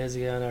couple of days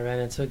ago, and I ran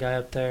into a guy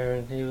up there,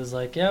 and he was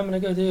like, "Yeah, I'm gonna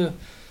go do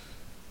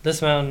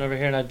this mountain over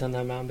here," and I've done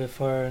that mountain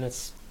before, and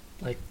it's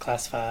like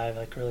class 5,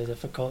 like really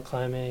difficult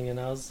climbing. And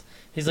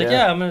he's like,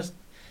 Yeah. "Yeah,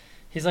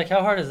 he's like,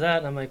 "How hard is that?"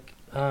 And I'm like,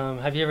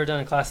 "Have you ever done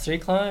a class 3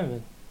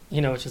 climb?"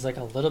 And, which is like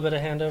a little bit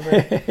of hand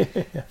over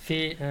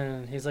feet.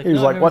 And he's like, He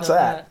was "No, I've like, never "What's done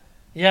that?"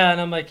 Yeah,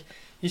 and I'm like,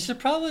 "You should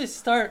probably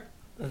start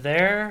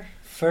there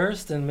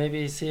first, and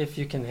maybe see if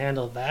you can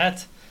handle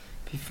that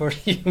before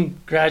you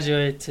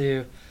graduate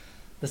to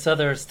this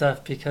other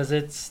stuff, because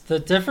the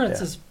difference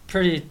is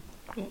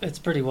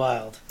pretty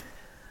wild."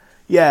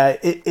 Yeah,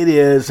 it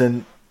is.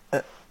 And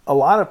a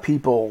lot of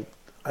people,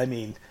 I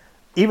mean,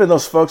 even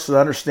those folks that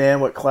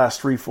understand what class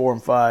 3, 4,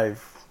 and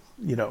 5,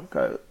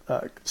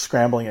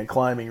 scrambling and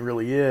climbing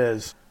really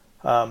is,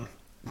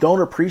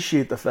 don't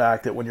appreciate the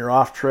fact that when you're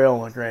off trail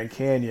in the Grand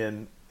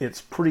Canyon,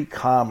 it's pretty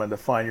common to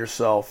find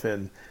yourself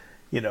in,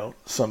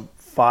 some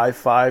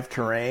 5-5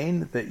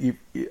 terrain that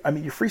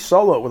you free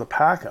solo it with a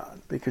pack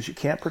on because you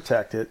can't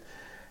protect it.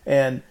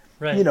 And,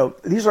 right.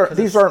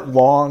 These aren't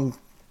long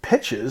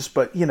pitches,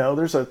 but,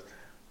 there's a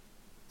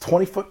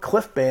 20-foot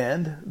cliff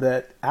band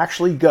that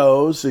actually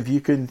goes if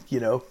you can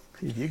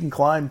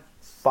climb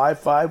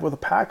 5-5 with a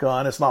pack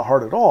on. It's not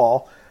hard at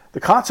all. The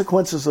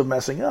consequences of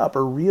messing up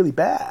are really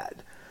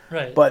bad.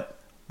 Right. But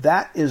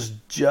that is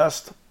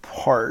just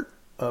part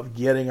of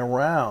getting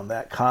around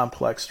that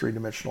complex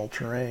 3-dimensional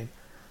terrain.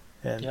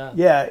 And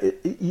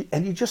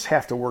and you just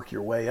have to work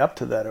your way up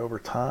to that over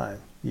time.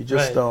 You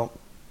just don't.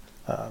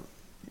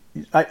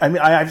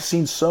 I've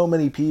seen so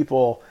many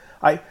people.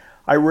 I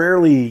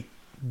rarely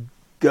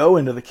go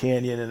into the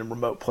canyon in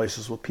remote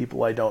places with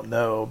people I don't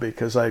know,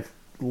 because I've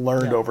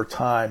learned over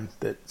time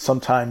that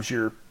sometimes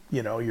you're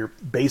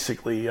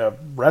basically a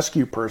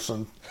rescue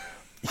person,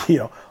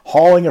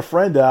 hauling a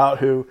friend out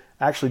who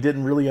actually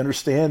didn't really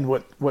understand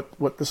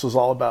what this was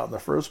all about in the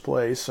first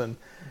place. And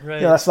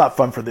that's not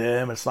fun for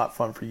them. It's not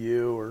fun for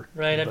you. Or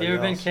Have you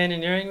ever been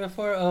canyoneering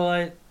before? Oh,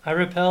 I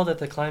rappelled at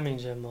the climbing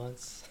gym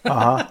once.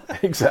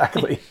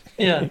 Exactly.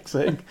 Yeah.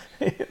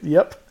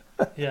 Yep.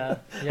 Yeah.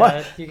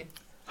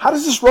 How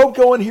does this rope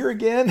go in here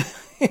again?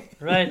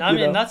 Right. I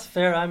mean, that's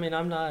fair. I mean,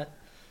 I'm not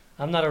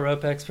a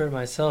rope expert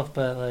myself,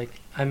 but like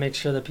I make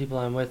sure the people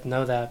I'm with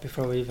know that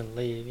before we even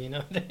leave. You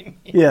know what I mean?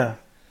 Yeah.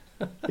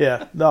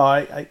 Yeah. No,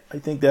 I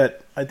think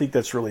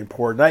that's really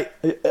important.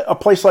 A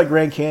place like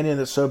Grand Canyon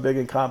that's so big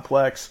and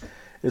complex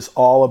is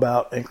all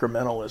about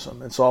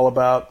incrementalism. It's all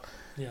about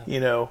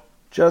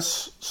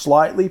just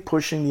slightly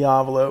pushing the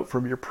envelope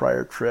from your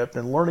prior trip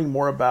and learning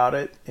more about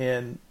it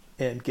and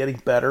getting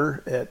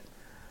better at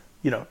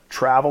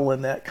travel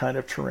in that kind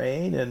of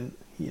terrain. And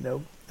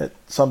at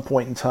some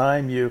point in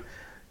time you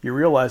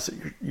realize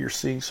that you're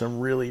seeing some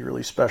really,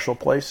 really special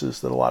places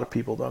that a lot of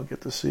people don't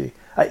get to see.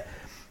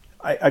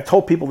 I've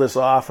told people this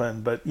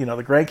often, but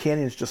the Grand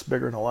Canyon is just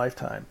bigger in a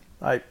lifetime.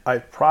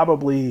 I've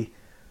probably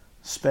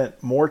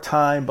spent more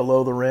time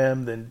below the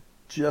rim than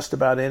just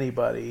about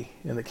anybody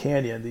in the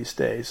canyon these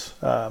days.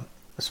 I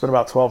spent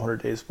about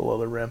 1,200 days below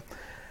the rim,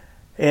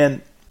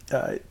 and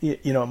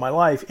in my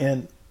life,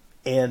 and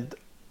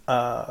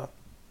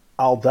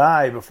I'll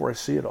die before I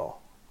see it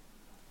all.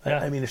 Yeah.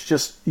 I mean, it's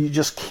just, you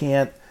just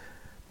can't.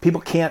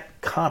 People can't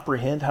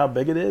comprehend how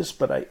big it is,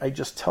 but I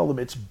just tell them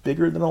it's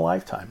bigger than a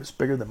lifetime. It's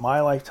bigger than my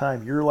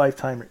lifetime, your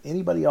lifetime, or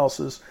anybody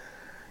else's.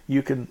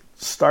 You can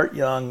start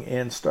young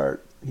and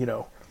start,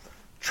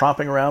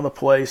 tromping around the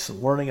place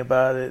and learning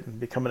about it and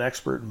become an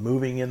expert and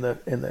moving in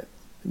the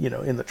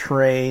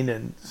terrain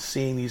and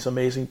seeing these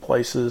amazing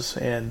places.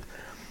 And,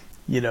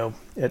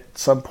 at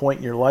some point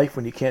in your life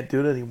when you can't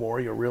do it anymore,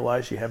 you'll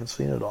realize you haven't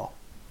seen it all.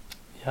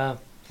 Yeah.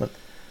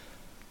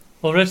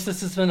 Well, Rich, this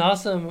has been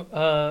awesome.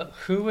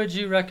 Who would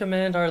you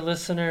recommend our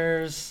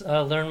listeners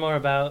learn more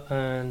about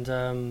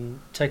and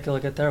take a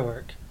look at their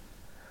work?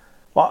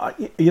 Well,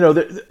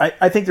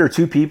 I think there are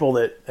two people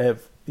that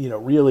have,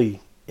 really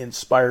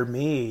inspired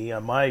me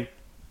on my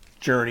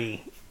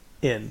journey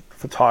in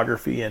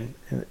photography and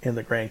in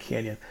the Grand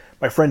Canyon.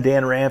 My friend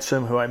Dan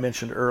Ransom, who I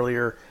mentioned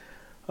earlier,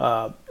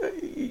 Dan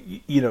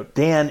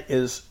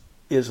is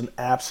an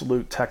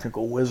absolute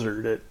technical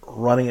wizard at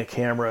running a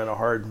camera in a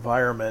hard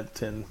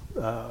environment and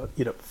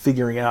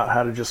figuring out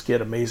how to just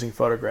get amazing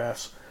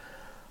photographs.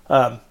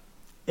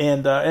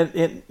 And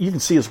you can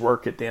see his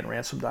work at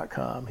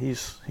danransom.com.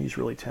 He's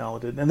really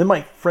talented. And then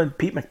my friend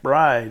Pete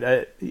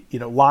McBride,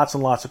 lots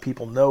and lots of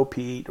people know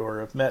Pete or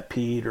have met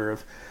Pete or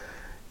have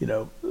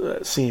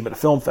seen him at a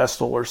film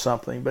festival or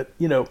something. But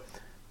the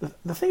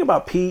thing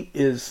about Pete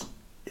is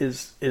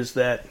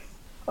that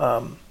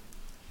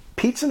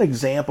Pete's an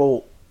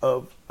example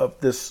of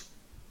this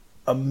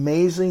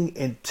amazing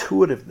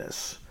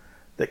intuitiveness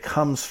that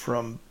comes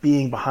from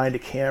being behind a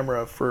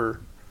camera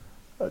for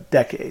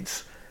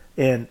decades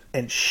and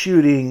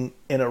shooting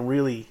in a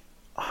really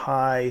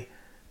high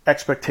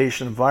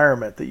expectation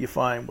environment that you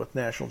find with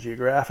National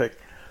Geographic.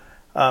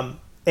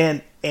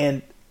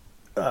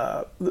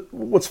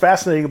 What's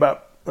fascinating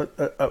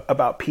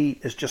about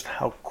Pete is just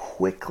how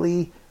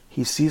quickly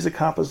he sees a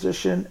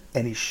composition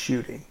and he's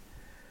shooting.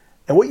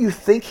 and what you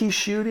think he's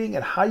shooting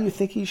and how you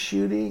think he's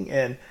shooting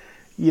and,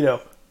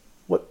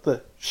 what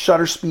the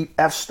shutter speed,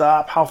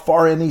 f-stop, how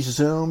far in he's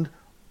zoomed,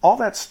 all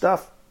that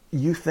stuff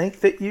you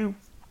think that you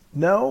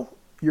know,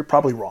 you're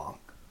probably wrong.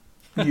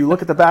 You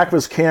look at the back of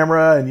his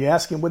camera and you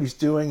ask him what he's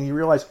doing and you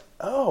realize,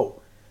 oh,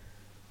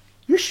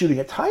 you're shooting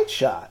a tight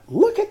shot.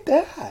 Look at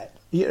that.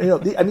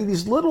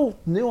 These little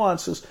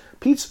nuances.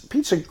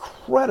 Pete's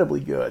incredibly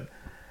good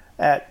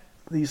at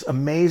these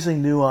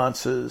amazing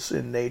nuances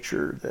in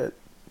nature that,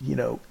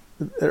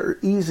 are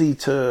easy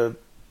to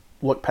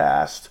look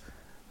past.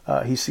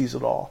 He sees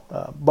it all.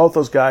 Both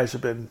those guys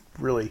have been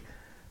really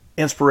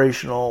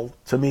inspirational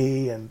to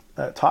me and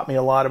taught me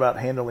a lot about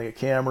handling a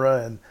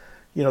camera. And,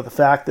 the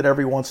fact that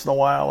every once in a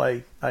while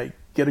I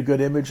get a good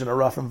image in a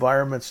rough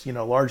environment,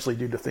 largely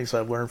due to things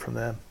I've learned from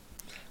them.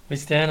 We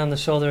stand on the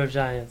shoulder of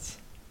giants.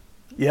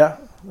 Yeah,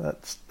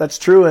 that's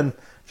true in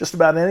just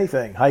about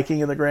anything. Hiking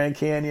in the Grand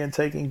Canyon,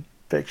 taking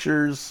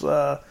pictures,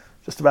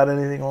 just about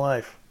anything in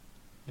life.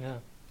 Yeah.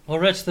 Well,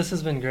 Rich, this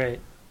has been great.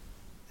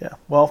 Yeah.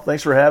 Well,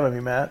 thanks for having me,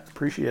 Matt.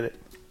 Appreciate it.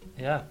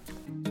 Yeah.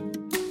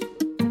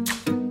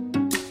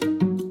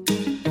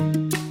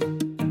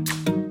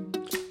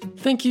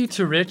 Thank you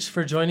to Rich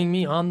for joining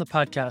me on the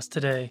podcast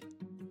today.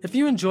 If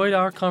you enjoyed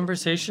our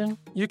conversation,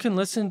 you can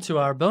listen to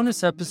our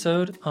bonus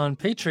episode on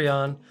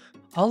Patreon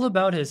all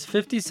about his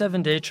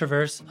 57-day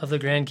traverse of the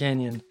Grand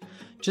Canyon.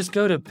 Just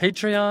go to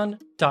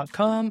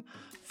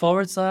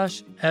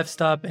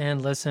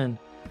patreon.com/fstopandlisten.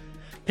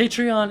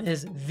 Patreon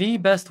is the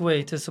best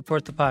way to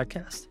support the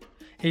podcast.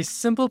 A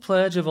simple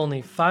pledge of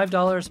only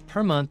 $5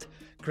 per month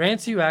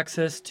grants you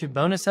access to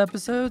bonus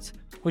episodes,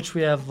 which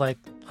we have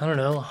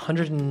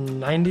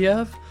 190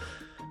 of.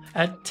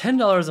 At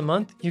 $10 a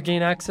month, you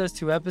gain access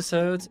to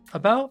episodes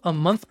about a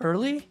month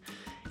early,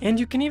 and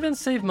you can even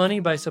save money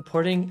by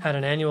supporting at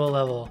an annual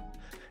level.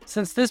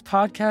 Since this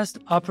podcast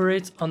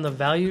operates on the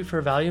value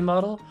for value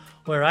model,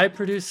 where I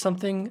produce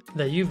something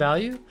that you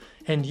value,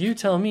 and you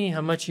tell me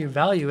how much you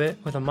value it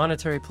with a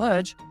monetary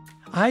pledge,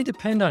 I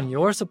depend on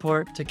your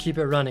support to keep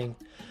it running.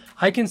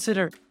 I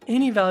consider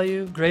any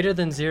value greater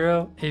than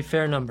 0 a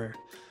fair number.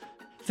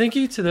 Thank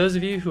you to those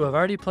of you who have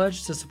already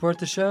pledged to support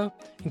the show,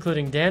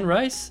 including Dan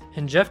Rice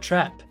and Jeff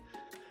Trapp.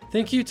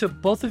 Thank you to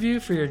both of you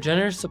for your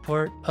generous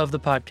support of the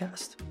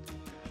podcast.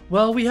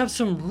 Well, we have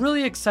some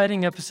really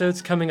exciting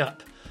episodes coming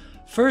up.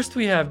 First,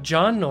 we have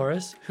John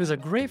Norris, who's a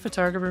great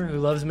photographer who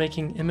loves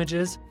making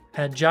images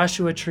at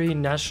Joshua Tree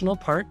National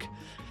Park.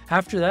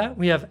 After that,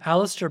 we have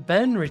Alistair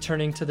Benn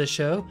returning to the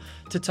show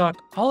to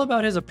talk all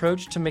about his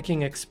approach to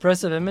making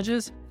expressive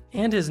images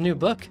and his new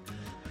book.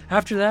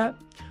 After that,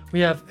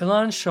 we have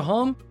Ilan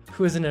Shahom,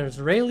 who is an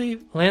Israeli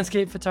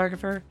landscape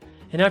photographer.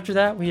 And after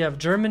that, we have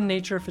German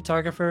nature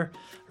photographer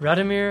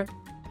Radomir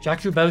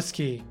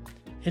Jakubowski.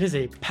 It is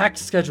a packed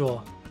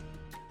schedule.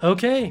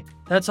 Okay,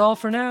 that's all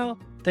for now.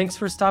 Thanks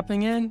for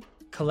stopping in,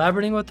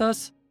 collaborating with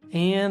us,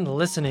 and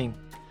listening.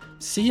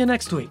 See you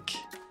next week.